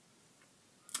 So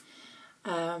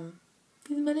these are my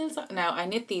little socks. Now I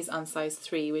knit these on size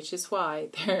 3, which is why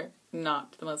they're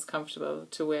not the most comfortable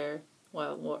to wear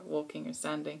while walking or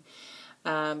standing,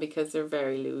 because they're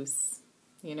very loose,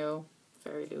 you know,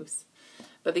 very loose.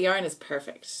 But the yarn is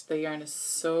perfect. The yarn is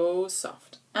so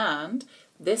soft. And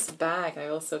this bag I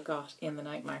also got in the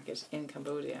night market in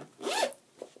Cambodia.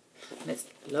 And it's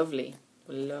lovely.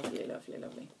 Lovely, lovely,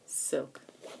 lovely. Silk.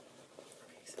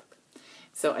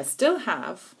 So I still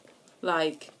have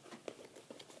like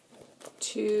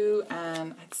 2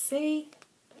 and I'd say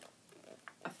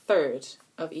a third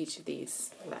of each of these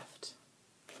left.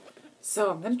 So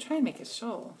I'm going to try and make a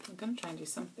shawl. I'm going to try and do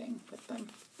something with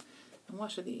them. And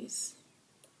what are these?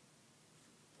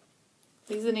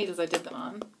 These are the needles I did them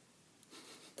on.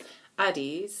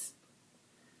 Addies.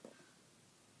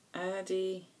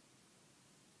 Addie.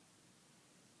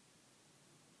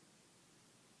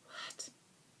 What?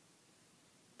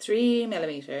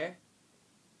 3mm.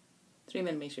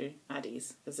 3mm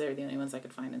Addies, because they're the only ones I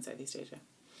could find in Southeast Asia.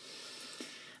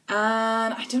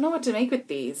 And I don't know what to make with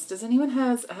these. Does anyone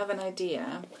have an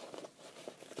idea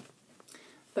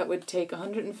that would take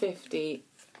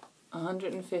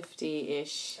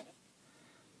 150-ish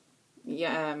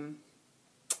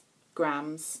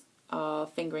grams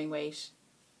of fingering weight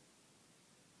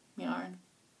yarn?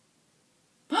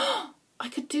 I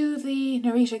could do the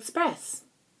Narita Express.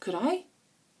 Could I?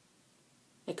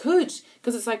 I could,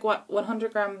 because it's like what,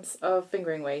 100 grams of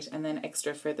fingering weight and then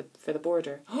extra for the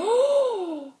border.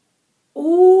 Oh,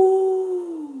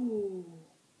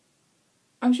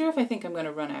 I'm sure if I think I'm going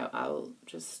to run out, I'll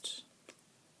just.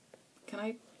 Can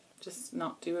I just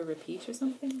not do a repeat or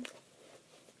something?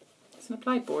 It's an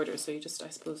applied border, so you just, I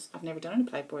suppose, I've never done an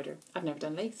applied border. I've never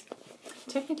done lace.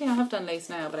 Technically I have done lace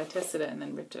now, but I tested it and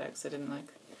then ripped it out because I didn't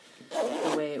like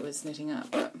the way it was knitting up.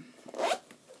 But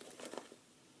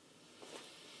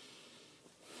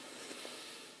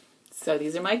so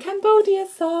these are my Cambodia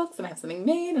socks, and I have something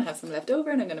made and I have some left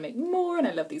over, and I'm going to make more, and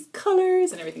I love these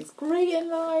colours and everything's great in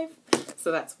live.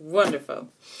 So that's wonderful.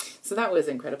 So that was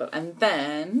incredible. And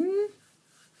then,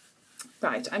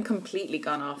 right, I'm completely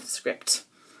gone off script.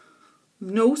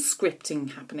 No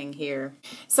scripting happening here.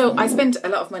 So I spent a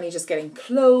lot of money just getting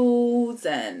clothes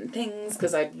and things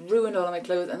because I'd ruined all of my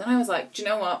clothes. And then I was like, do you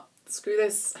know what? Screw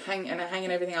this, hanging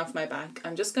everything off my back.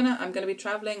 I'm gonna be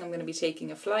traveling. I'm gonna be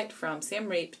taking a flight from Siem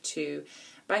Reap to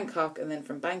Bangkok, and then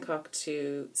from Bangkok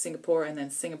to Singapore, and then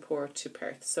Singapore to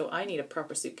Perth. So I need a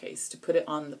proper suitcase to put it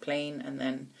on the plane and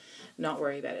then not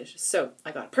worry about it. So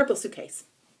I got a purple suitcase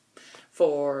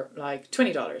for like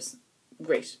 $20.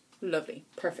 Great, lovely,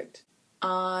 perfect.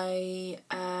 I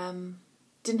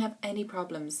didn't have any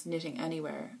problems knitting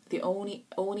anywhere. The only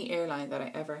airline that I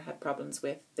ever had problems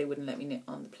with, they wouldn't let me knit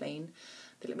on the plane.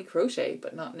 They let me crochet,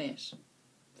 but not knit.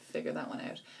 Figure that one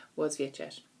out. Was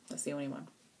Vietjet. That's the only one.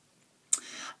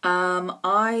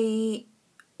 I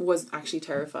was actually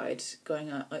terrified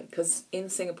going on, because in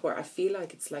Singapore I feel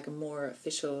like it's like a more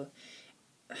official,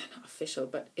 not official,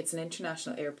 but it's an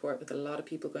international airport with a lot of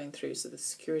people going through, so the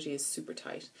security is super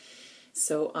tight.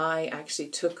 So I actually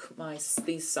took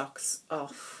these socks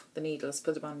off the needles,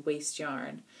 put them on waste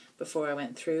yarn before I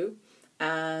went through,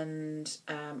 and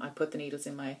I put the needles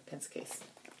in my pencil case.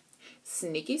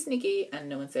 Sneaky, and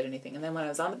no one said anything. And then when I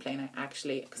was on the plane, I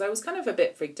actually, because I was kind of a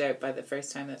bit freaked out by the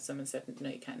first time that someone said, no,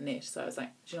 you can't knit. So I was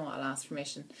like, do you know what, I'll ask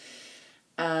permission.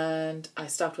 And I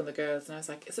stopped one of the girls and I was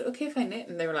like, is it okay if I knit?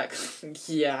 And they were like,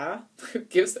 yeah, who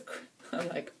gives a crap? I'm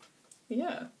like,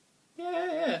 yeah.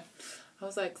 I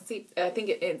was like, see, I think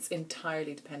it's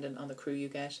entirely dependent on the crew you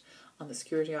get, on the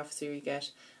security officer you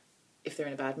get, if they're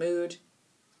in a bad mood,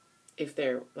 if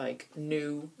they're like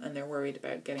new and they're worried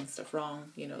about getting stuff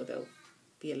wrong, you know, they'll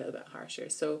be a little bit harsher.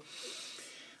 So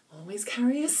always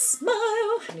carry a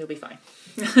smile and you'll be fine.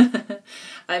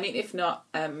 I mean, if not,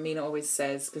 Mina always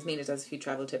says, because Mina does a few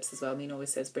travel tips as well, Mina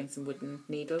always says bring some wooden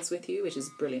needles with you, which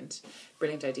is brilliant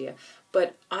idea.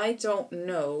 But I don't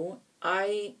know,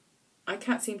 I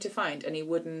can't seem to find any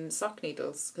wooden sock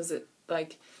needles, because it,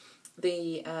 like,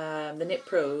 the Knit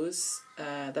Pros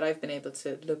that I've been able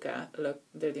to look,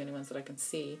 they're the only ones that I can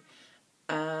see.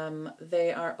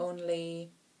 They are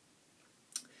only,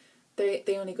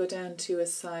 they only go down to a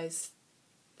size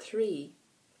 3,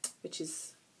 which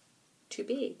is too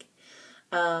big.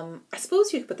 I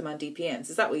suppose you could put them on DPNs.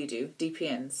 Is that what you do?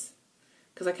 DPNs?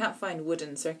 Because I can't find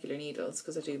wooden circular needles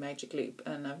because I do magic loop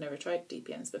and I've never tried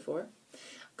DPNs before.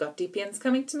 I've got DPNs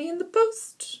coming to me in the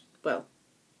post. Well,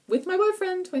 with my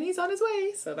boyfriend when he's on his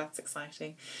way, so that's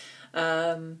exciting.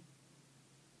 Yeah,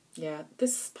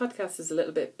 this podcast is a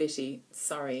little bit bitty.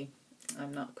 Sorry,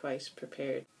 I'm not quite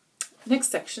prepared. Next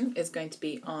section is going to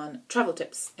be on travel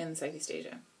tips in Southeast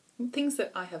Asia. Things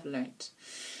that I have learnt.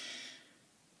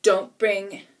 Don't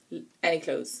bring any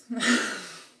clothes.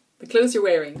 The clothes you're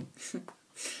wearing.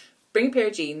 Bring a pair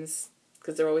of jeans,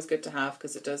 because they're always good to have,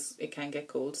 because it can get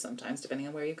cold sometimes depending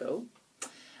on where you go.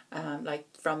 Like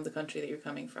from the country that you're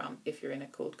coming from, if you're in a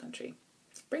cold country.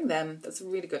 Bring them, that's a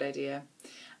really good idea.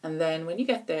 And then when you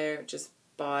get there, just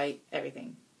buy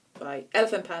everything. Buy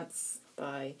elephant pants,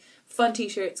 buy fun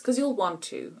t-shirts, because you'll want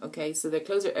to, okay? So their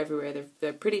clothes are everywhere,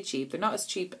 they're pretty cheap. They're not as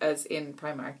cheap as in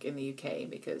Primark in the UK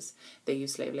because they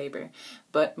use slave labour.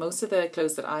 But most of the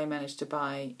clothes that I managed to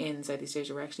buy in Southeast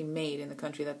Asia were actually made in the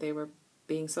country that they were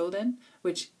being sold in,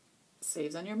 which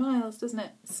saves on your miles, doesn't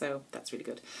it? So that's really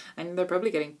good. And they're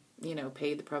probably getting, you know,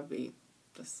 paid probably,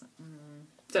 just,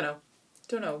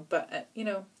 don't know, but, you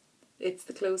know, it's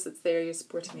the clothes that's there, you're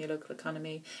supporting your local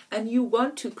economy, and you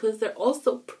want to because they're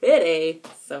also pretty.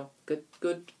 So, good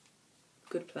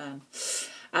plan.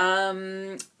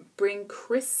 Bring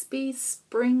crispy,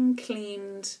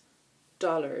 spring-cleaned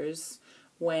dollars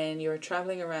when you're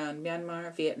travelling around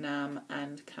Myanmar, Vietnam,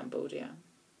 and Cambodia.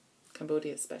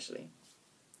 Cambodia especially,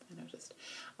 I noticed.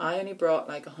 I only brought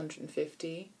like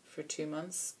 150 for 2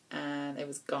 months, and it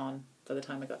was gone by the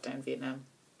time I got down to Vietnam.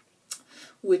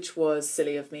 Which was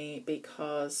silly of me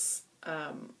because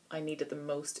I needed them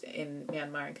most in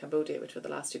Myanmar and Cambodia, which were the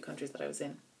last 2 countries that I was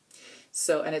in.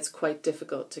 So, and it's quite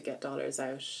difficult to get dollars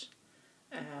out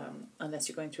unless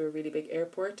you're going through a really big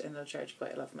airport, and they'll charge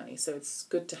quite a lot of money. So it's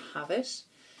good to have it,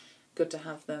 good to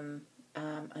have them,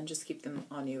 and just keep them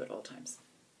on you at all times.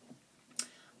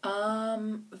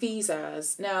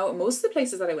 Visas. Now, most of the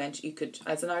places that I went, you could,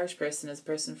 as an Irish person, as a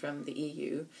person from the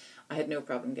EU, I had no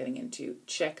problem getting into.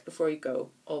 Check before you go.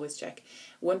 Always check.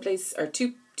 One place, or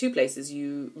two places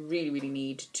you really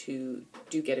need to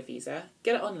get a visa.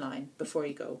 Get it online before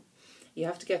you go. You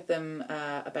have to get them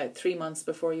about 3 months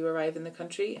before you arrive in the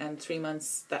country, and 3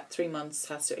 months, that 3 months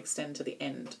has to extend to the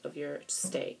end of your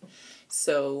stay.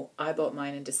 So I bought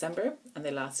mine in December, and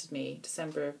they lasted me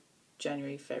December,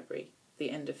 January, February. The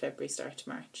end of February, start to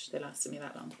March. They lasted me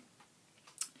that long,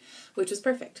 which was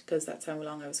perfect because that's how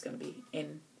long I was going to be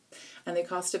in. And they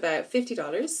cost about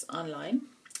 $50 online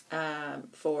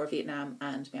for Vietnam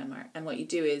and Myanmar. And what you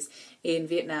do is, in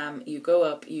Vietnam, you go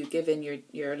up, you give in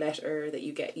your letter that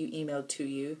you emailed to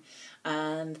you,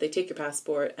 and they take your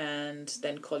passport and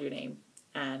then call your name,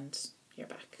 and you're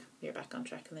back on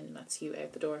track, and then that's you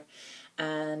out the door.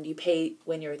 And you pay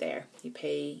when you're there. You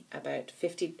pay about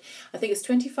 $50. I think it's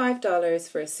 $25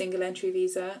 for a single entry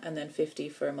visa, and then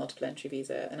 $50 for a multiple entry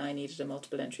visa. And I needed a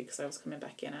multiple entry because I was coming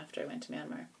back in after I went to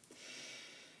Myanmar.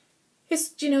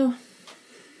 It's, you know,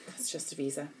 it's just a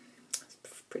visa.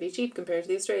 It's pretty cheap compared to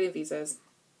the Australian visas.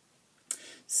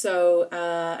 So,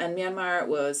 and Myanmar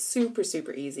was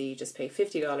super easy. You just pay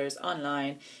 $50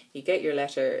 online. You get your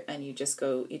letter, and you just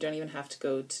go. You don't even have to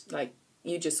go to,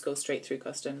 you just go straight through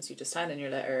customs. You just hand in your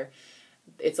letter.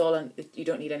 It's all on. You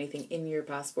don't need anything in your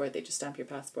passport. They just stamp your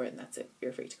passport, and that's it.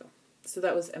 You're free to go. So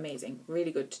that was amazing.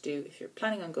 Really good to do if you're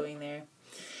planning on going there.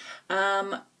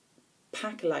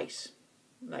 Pack light,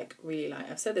 like really light.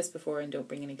 I've said this before, and don't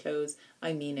bring any clothes.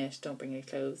 I mean it. Don't bring any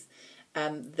clothes.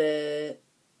 The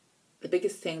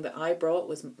biggest thing that I brought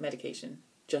was medication,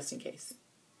 just in case,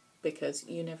 because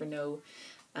you never know.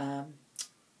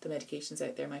 The medications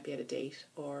out there might be out of date,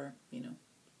 or, you know,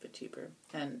 a bit cheaper,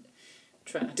 and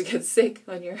try not to get sick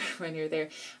when you're there.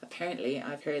 Apparently,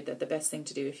 I've heard that the best thing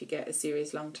to do if you get a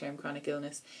serious long-term chronic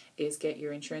illness is get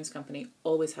your insurance company.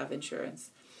 Always have insurance.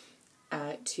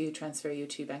 to transfer you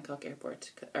to Bangkok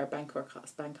Airport or Bangkok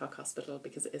Hospital,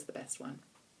 because it is the best one.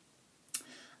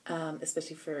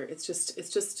 Especially for it's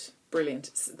just brilliant.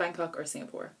 It's Bangkok or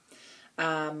Singapore.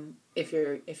 If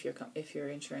your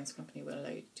insurance company will allow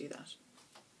you to do that,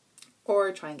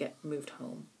 or try and get moved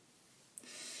home.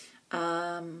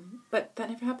 But that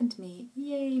never happened to me.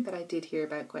 Yay! But I did hear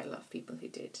about quite a lot of people who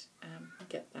did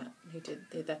get that,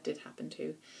 that did happen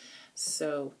to.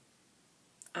 So,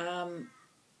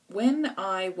 when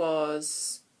I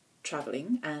was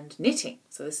traveling and knitting,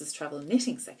 so this is travel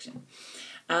knitting section.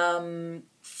 So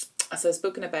I've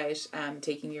spoken about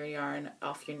taking your yarn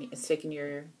off taking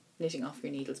your knitting off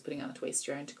your needles, putting on a waist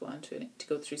yarn to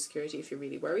go through security if you're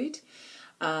really worried.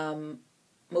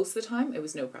 Most of the time it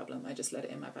was no problem. I just let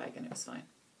it in my bag and it was fine.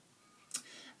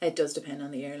 It does depend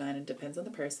on the airline, it depends on the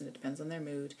person, it depends on their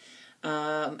mood.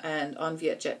 And on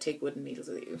Vietjet, take wooden needles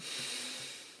with you.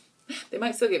 They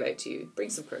might still give out to you. Bring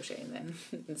some crocheting then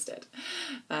instead.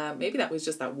 Maybe that was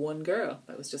just that one girl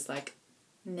that was just like,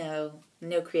 no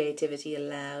creativity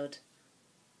allowed.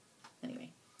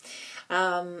 Anyway.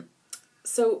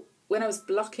 So when I was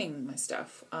blocking my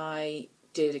stuff, I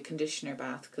did a conditioner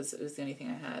bath because it was the only thing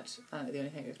I had. The only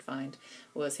thing I could find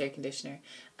was hair conditioner,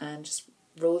 and just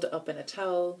rolled it up in a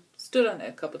towel, stood on it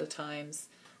a couple of times,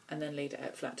 and then laid it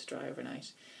out flat to dry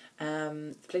overnight.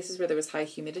 Places where there was high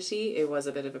humidity, it was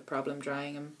a bit of a problem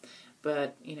drying them,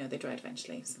 but they dried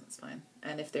eventually, so that's fine.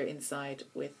 And if they're inside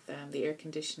with the air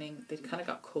conditioning, they kind of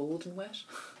got cold and wet.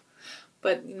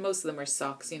 But most of them were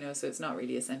socks, so it's not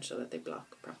really essential that they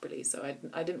block properly. So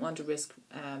I didn't want to risk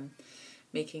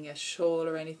making a shawl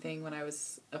or anything when I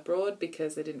was abroad,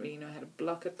 because I didn't really know how to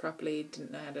block it properly.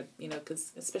 Didn't know how to,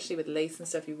 because especially with lace and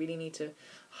stuff, you really need to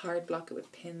hard block it with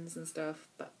pins and stuff.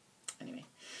 But anyway.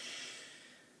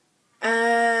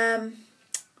 I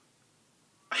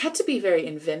had to be very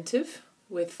inventive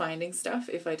with finding stuff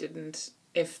if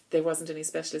there wasn't any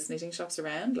specialist knitting shops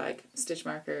around, like stitch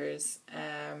markers,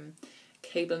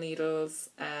 cable needles,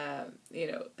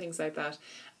 things like that.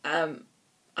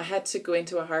 I had to go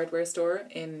into a hardware store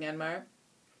in Myanmar,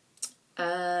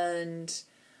 and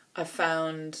I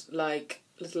found like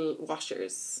little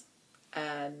washers,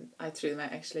 and I threw them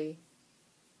out actually,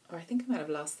 or I think I might have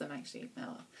lost them actually.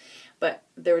 No, but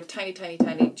they were tiny. Do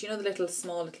you know the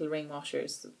small little ring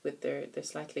washers with they're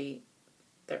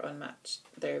unmatched.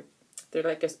 They're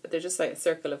just like a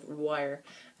circle of wire,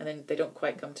 and then they don't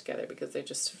quite come together because they're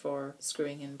just for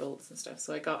screwing in bolts and stuff.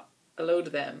 So I got a load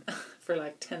of them for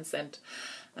like 10 cents,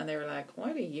 and they were like,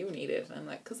 "Why do you need it?" And I'm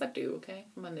like, "'Cause I do, okay,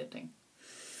 for my knitting."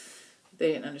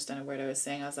 They didn't understand a word I was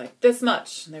saying. I was like, "This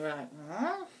much," and they were like,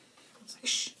 "Huh?" I was like,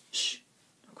 "Shh,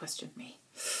 don't question me."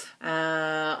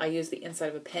 I used the inside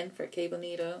of a pen for a cable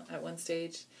needle at one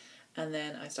stage, and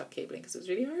then I stopped cabling because it was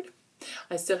really hard.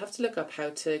 I still have to look up how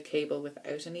to cable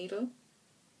without a needle.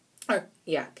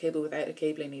 Cable without a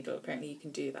cabling needle. Apparently you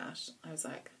can do that. I was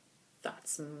like,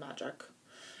 that's magic.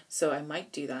 So I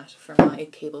might do that for my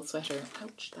cable sweater.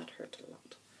 Ouch, that hurt a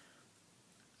lot.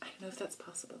 I don't know if that's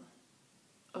possible.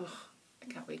 Oh, I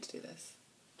can't wait to do this.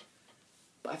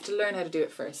 But I have to learn how to do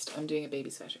it first. I'm doing a baby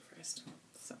sweater first.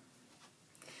 So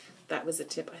that was a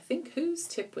tip. I think, whose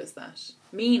tip was that?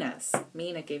 Mina's.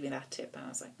 Mina gave me that tip, and I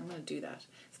was like, I'm going to do that.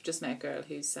 I've just met a girl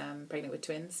who's pregnant with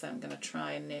twins, so I'm going to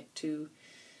try and knit two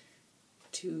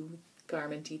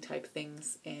garmenty type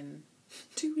things in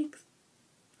 2 weeks.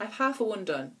 I've half of one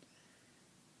done.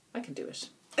 I can do it.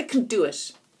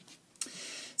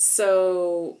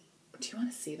 So, do you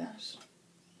want to see that?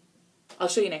 I'll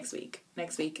show you next week.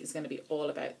 Next week is going to be all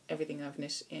about everything I've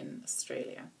knit in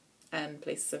Australia, and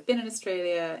places I've been in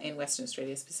Australia, in Western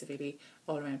Australia specifically,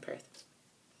 all around Perth.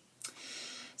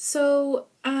 So,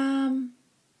 the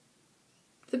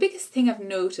biggest thing I've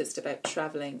noticed about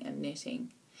travelling and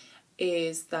knitting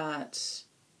is that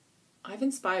I've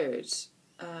inspired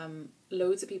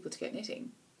loads of people to get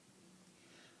knitting.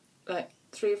 Like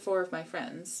 3 or 4 of my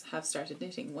friends have started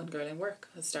knitting. One girl in work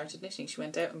has started knitting. She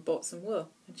went out and bought some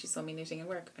wool, and she saw me knitting in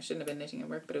work. I shouldn't have been knitting in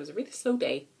work, but it was a really slow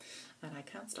day, and I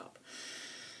can't stop.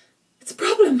 It's a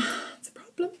problem.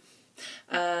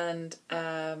 And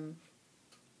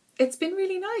it's been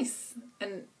really nice,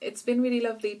 and it's been really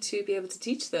lovely to be able to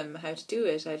teach them how to do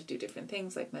it, how to do different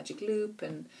things like magic loop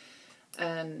and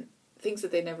things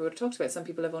that they never would have talked about. Some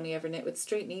people have only ever knit with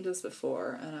straight needles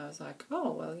before, and I was like,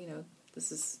 oh, well, this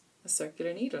is a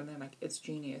circular needle, and they're like, it's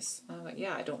genius. And I'm like,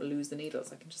 yeah, I don't lose the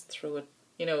needles, I can just throw it,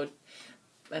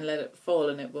 and let it fall,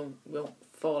 and it won't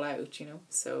fall out,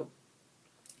 so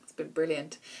it's been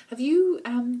brilliant. Have you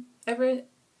ever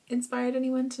inspired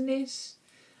anyone to knit?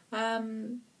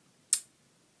 Have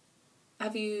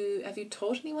you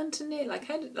taught anyone to knit?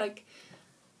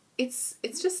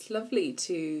 it's just lovely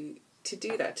to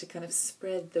do that, to kind of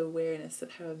spread the awareness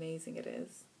of how amazing it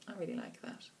is. I really like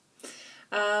that.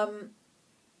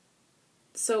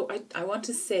 So I want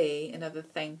to say another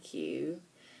thank you.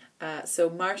 So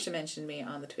Marsha mentioned me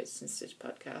on the Twitched and Stitched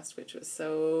podcast, which was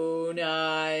so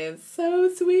nice, so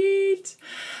sweet.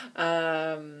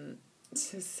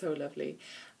 It's just so lovely.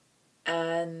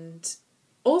 And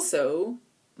also,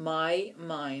 my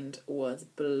mind was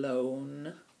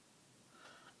blown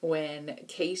when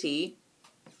Katie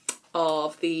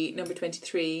of the Number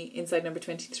 23, Inside Number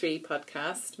 23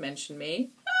 podcast mentioned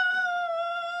me.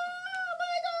 Oh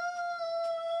my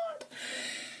God!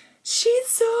 She's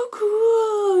so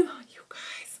cool! You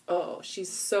guys. Oh,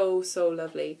 she's so, so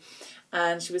lovely.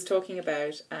 And she was talking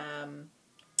about,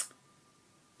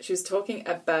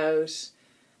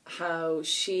 how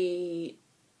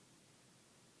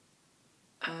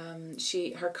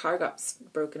her car got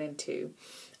broken into,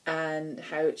 and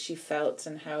how she felt,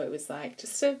 and how it was like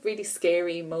just a really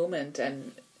scary moment,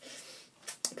 and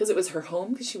because it was her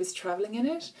home, because she was traveling in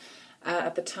it.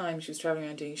 At the time, she was traveling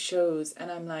around doing shows,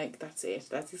 and I'm like, that's it.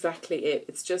 That's exactly it.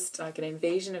 It's just like an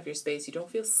invasion of your space. You don't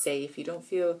feel safe. You don't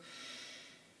feel...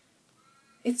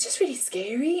 It's just really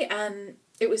scary, and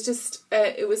it was just...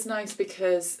 it was nice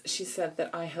because she said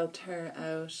that I helped her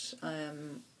out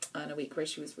on a week where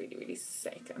she was really, really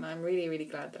sick, and I'm really, really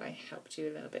glad that I helped you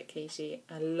a little bit, Katie.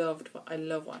 I love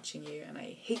watching you, and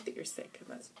I hate that you're sick, and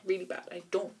that's really bad. I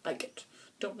don't like it.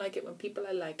 Don't like it when people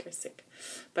I like are sick,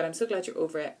 but I'm so glad you're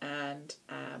over it, and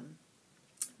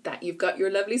that you've got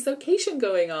your lovely socation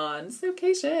going on.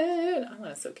 Socation! I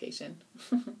want a socation.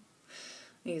 I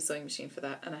need a sewing machine for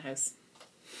that, and a house.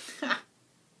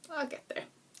 I'll get there.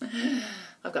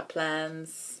 I've got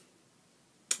plans.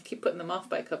 I keep putting them off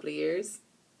by a couple of years,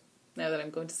 now that I'm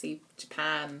going to see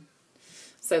Japan,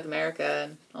 South America,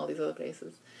 and all these other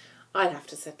places. I'd have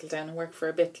to settle down and work for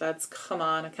a bit, lads. Come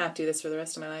on, I can't do this for the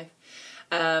rest of my life.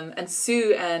 And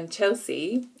Sue and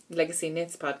Chelsea, Legacy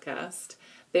Knits podcast,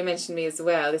 they mentioned me as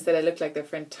well. They said I look like their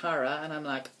friend Tara, and I'm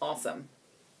like, awesome.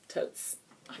 Totes.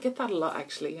 I get that a lot,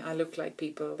 actually. I look like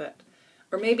people that...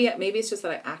 Or maybe it's just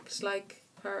that I act like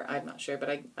her. I'm not sure,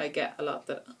 but I get a lot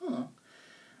that, oh,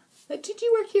 did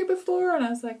you work here before? And I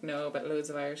was like, no, but loads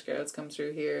of Irish girls come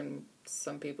through here, and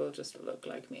some people just look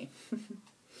like me.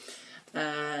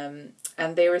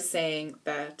 And they were saying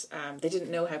that they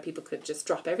didn't know how people could just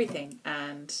drop everything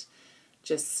and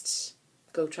just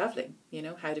go travelling. You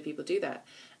know, how do people do that?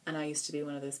 And I used to be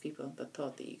one of those people that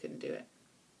thought that you couldn't do it.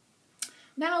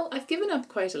 Now, I've given up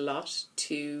quite a lot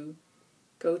to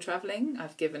go travelling.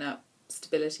 I've given up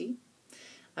stability.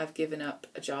 I've given up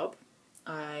a job.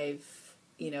 I've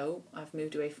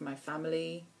moved away from my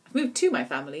family. I've moved to my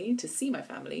family to see my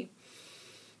family,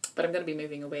 but I'm going to be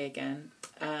moving away again.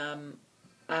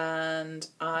 And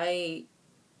I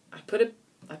put a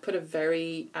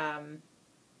very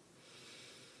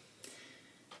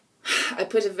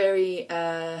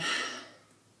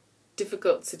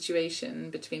difficult situation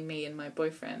between me and my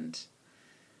boyfriend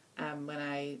when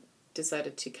I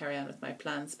decided to carry on with my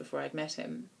plans before I'd met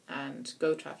him and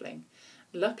go travelling.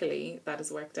 Luckily, that has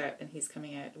worked out, and he's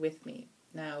coming out with me.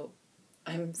 Now,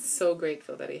 I'm so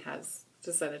grateful that he has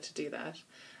decided to do that.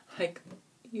 Like,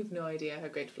 you've no idea how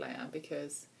grateful I am,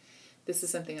 because this is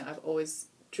something that I've always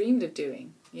dreamed of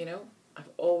doing, you know? I've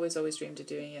always dreamed of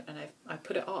doing it, and I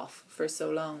put it off for so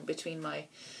long between my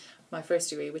first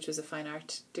degree, which was a fine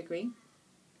art degree,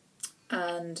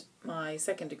 and my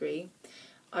second degree.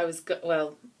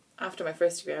 After my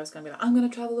first degree, I was going to be like, I'm going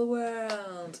to travel the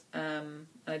world. And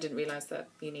I didn't realise that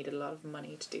you needed a lot of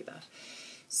money to do that.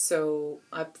 So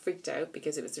I freaked out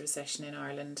because it was a recession in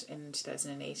Ireland in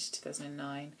 2008,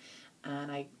 2009.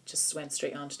 And I just went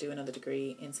straight on to do another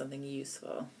degree in something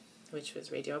useful, which was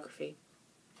radiography.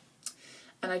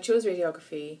 And I chose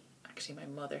radiography. Actually, my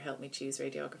mother helped me choose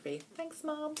radiography. Thanks,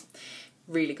 Mom.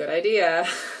 Really good idea.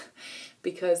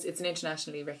 Because it's an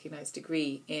internationally recognised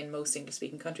degree in most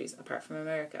English-speaking countries, apart from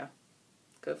America.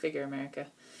 Go figure, America.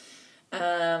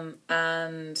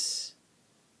 And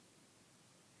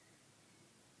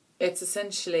it's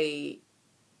essentially,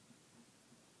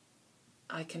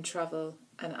 I can travel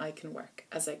and I can work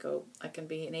as I go. I can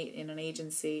be in an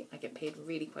agency. I get paid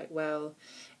really quite well.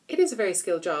 It is a very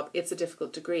skilled job. It's a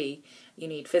difficult degree. You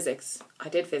need physics. I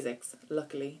did physics,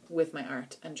 luckily, with my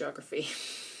art and geography.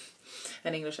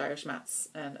 And English, Irish, maths,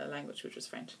 and a language, which was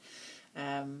French,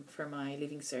 for my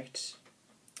Leaving Cert,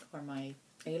 or my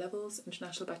A-levels,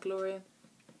 International Baccalaureate.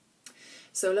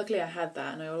 So luckily I had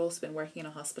that, and I had also been working in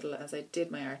a hospital as I did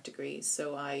my art degree,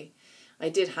 so I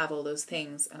did have all those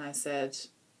things, and I said,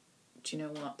 do you know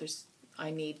what, I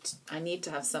need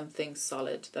to have something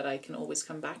solid that I can always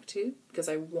come back to, because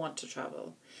I want to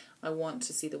travel. I want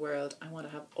to see the world. I want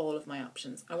to have all of my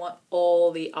options. I want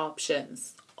all the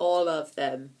options. All of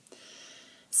them.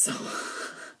 So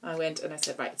I went and I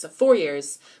said, right, so 4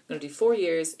 years. I'm going to do 4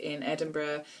 years in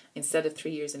Edinburgh instead of 3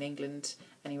 years in England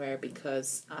anywhere,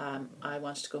 because I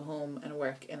wanted to go home and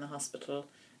work in the hospital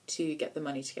to get the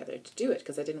money together to do it,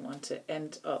 because I didn't want to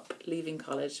end up leaving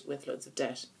college with loads of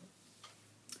debt.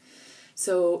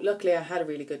 So luckily I had a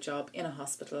really good job in a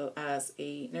hospital as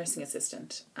a nursing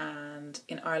assistant, and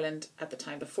in Ireland at the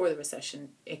time before the recession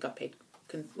it got paid,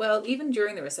 well, even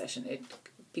during the recession,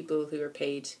 people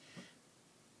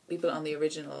on the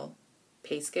original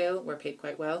pay scale were paid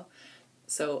quite well.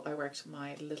 So I worked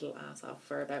my little ass off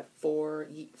for about 4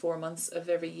 months of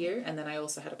every year, and then I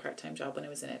also had a part-time job when I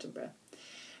was in Edinburgh.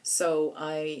 So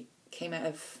I came out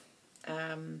of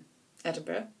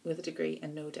Edinburgh with a degree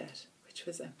and no debt, which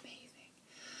was amazing.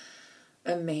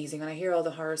 Amazing. And I hear all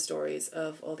the horror stories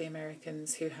of all the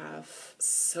Americans who have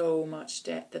so much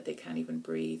debt that they can't even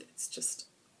breathe. It's just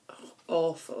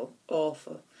awful,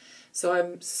 awful. So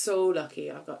I'm so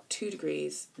lucky. I've got 2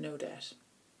 degrees, no debt.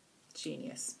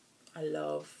 Genius. I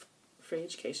love free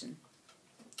education.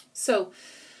 So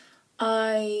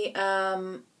I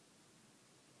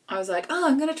was like,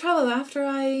 I'm going to travel after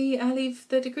I leave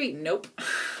the degree. Nope.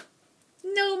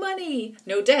 No money,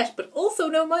 no debt, but also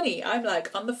no money. I'm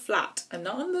like on the flat. I'm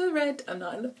not on the red. I'm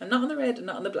not on the red. I'm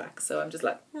not on the black. So I'm just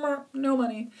like, no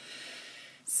money.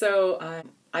 So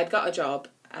I'd got a job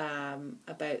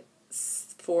about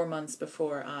 4 months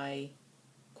before I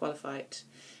qualified.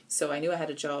 So I knew I had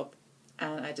a job,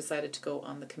 and I decided to go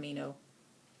on the Camino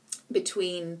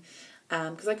between,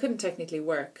 because I couldn't technically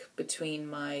work between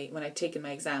when I'd taken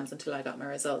my exams until I got my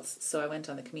results. So I went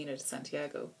on the Camino to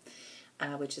Santiago,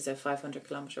 which is a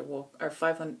 500-kilometre walk, or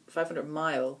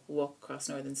 500-mile walk across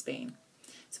northern Spain.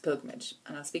 It's a pilgrimage,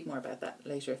 and I'll speak more about that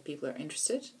later if people are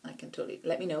interested. I can totally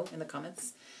let me know in the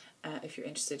comments if you're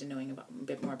interested in knowing a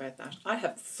bit more about that. I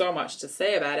have so much to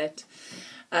say about it.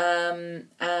 And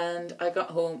I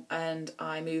got home and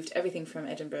I moved everything from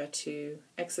Edinburgh to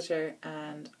Exeter,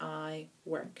 and I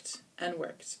worked and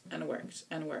worked and worked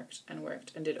and worked and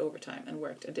worked and did overtime and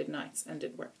worked and did nights and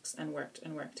did works and worked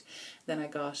and worked. Then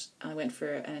I went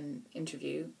for an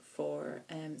interview for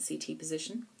CT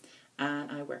position,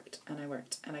 and I worked and I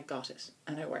worked and I got it,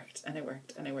 and I worked and I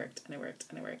worked and I worked and I worked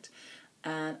and I worked.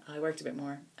 And I worked a bit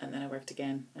more, and then I worked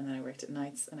again, and then I worked at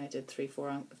nights, and I did 3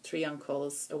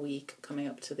 on-calls a week coming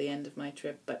up to the end of my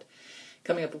trip, but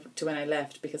coming up to when I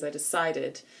left, because I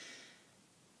decided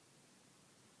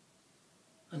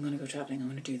I'm going to go travelling, I'm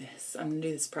going to do this. I'm going to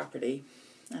do this properly,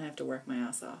 and I have to work my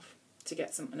ass off to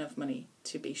get enough money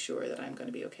to be sure that I'm going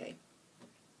to be okay.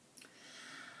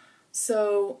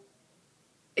 So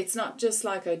it's not just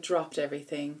like I dropped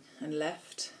everything and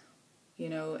left. You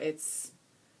know,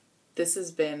 this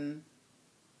has been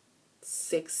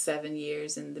 6-7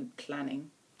 years in the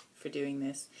planning for doing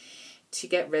this. To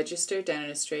get registered down in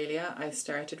Australia, I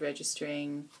started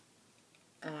registering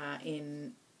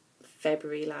in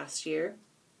February last year.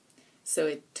 So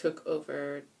it took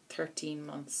over 13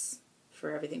 months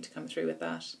for everything to come through with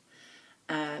that.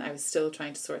 And I was still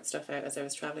trying to sort stuff out as I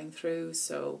was travelling through.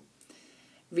 So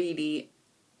really,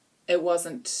 it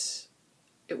wasn't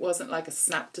like a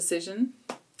snap decision.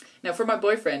 Now, for my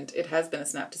boyfriend, it has been a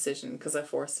snap decision because I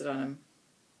forced it on him.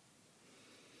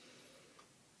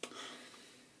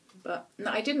 But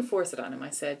no, I didn't force it on him. I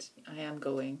said, I am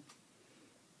going.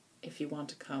 If you want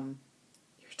to come,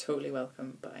 you're totally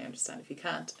welcome, but I understand if you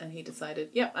can't. And he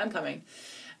decided, yep, I'm coming.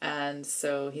 And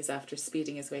so he's after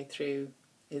speeding his way through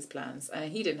his plans.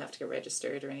 And he didn't have to get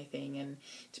registered or anything. And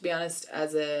to be honest,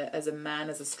 as a man,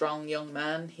 as a strong young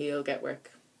man, he'll get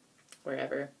work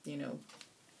wherever, you know,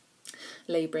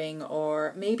 labouring,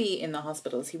 or maybe in the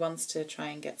hospitals. He wants to try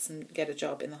and get a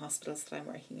job in the hospitals that I'm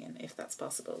working in, if that's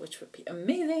possible, which would be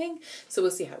amazing. So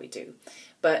we'll see how we do.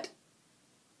 But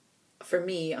for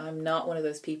me, I'm not one of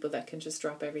those people that can just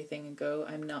drop everything and go.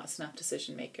 I'm not a snap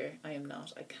decision maker. I am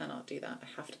not. I cannot do that. I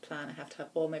have to plan. I have to have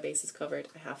all my bases covered.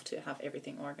 I have to have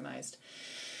everything organised.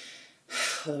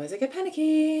 Otherwise I get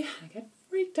panicky. I get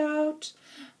freaked out.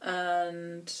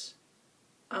 And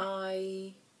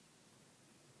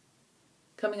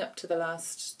coming up to the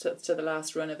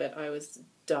last run of it, I was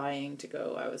dying to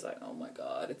go. I was like, oh my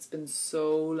God, it's been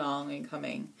so long in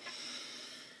coming.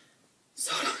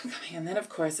 So long in coming. And then, of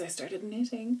course, I started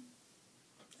knitting.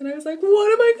 And I was like,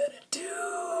 what am I going to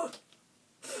do?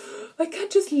 I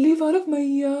can't just live out of my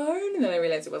yarn. And then I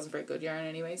realised it wasn't very good yarn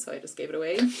anyway, so I just gave it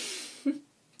away.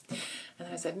 And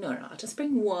then I said, no, I'll just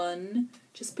bring one.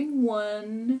 Just bring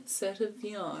one set of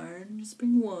yarn. Just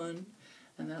bring one.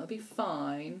 And that'll be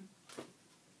fine.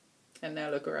 And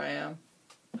now look where I am.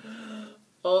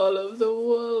 All of the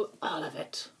wool. All of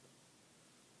it.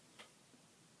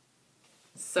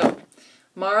 So,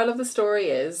 moral of the story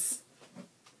is,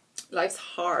 life's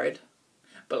hard,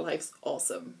 but life's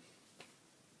awesome.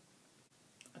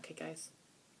 Okay, guys.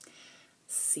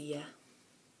 See ya.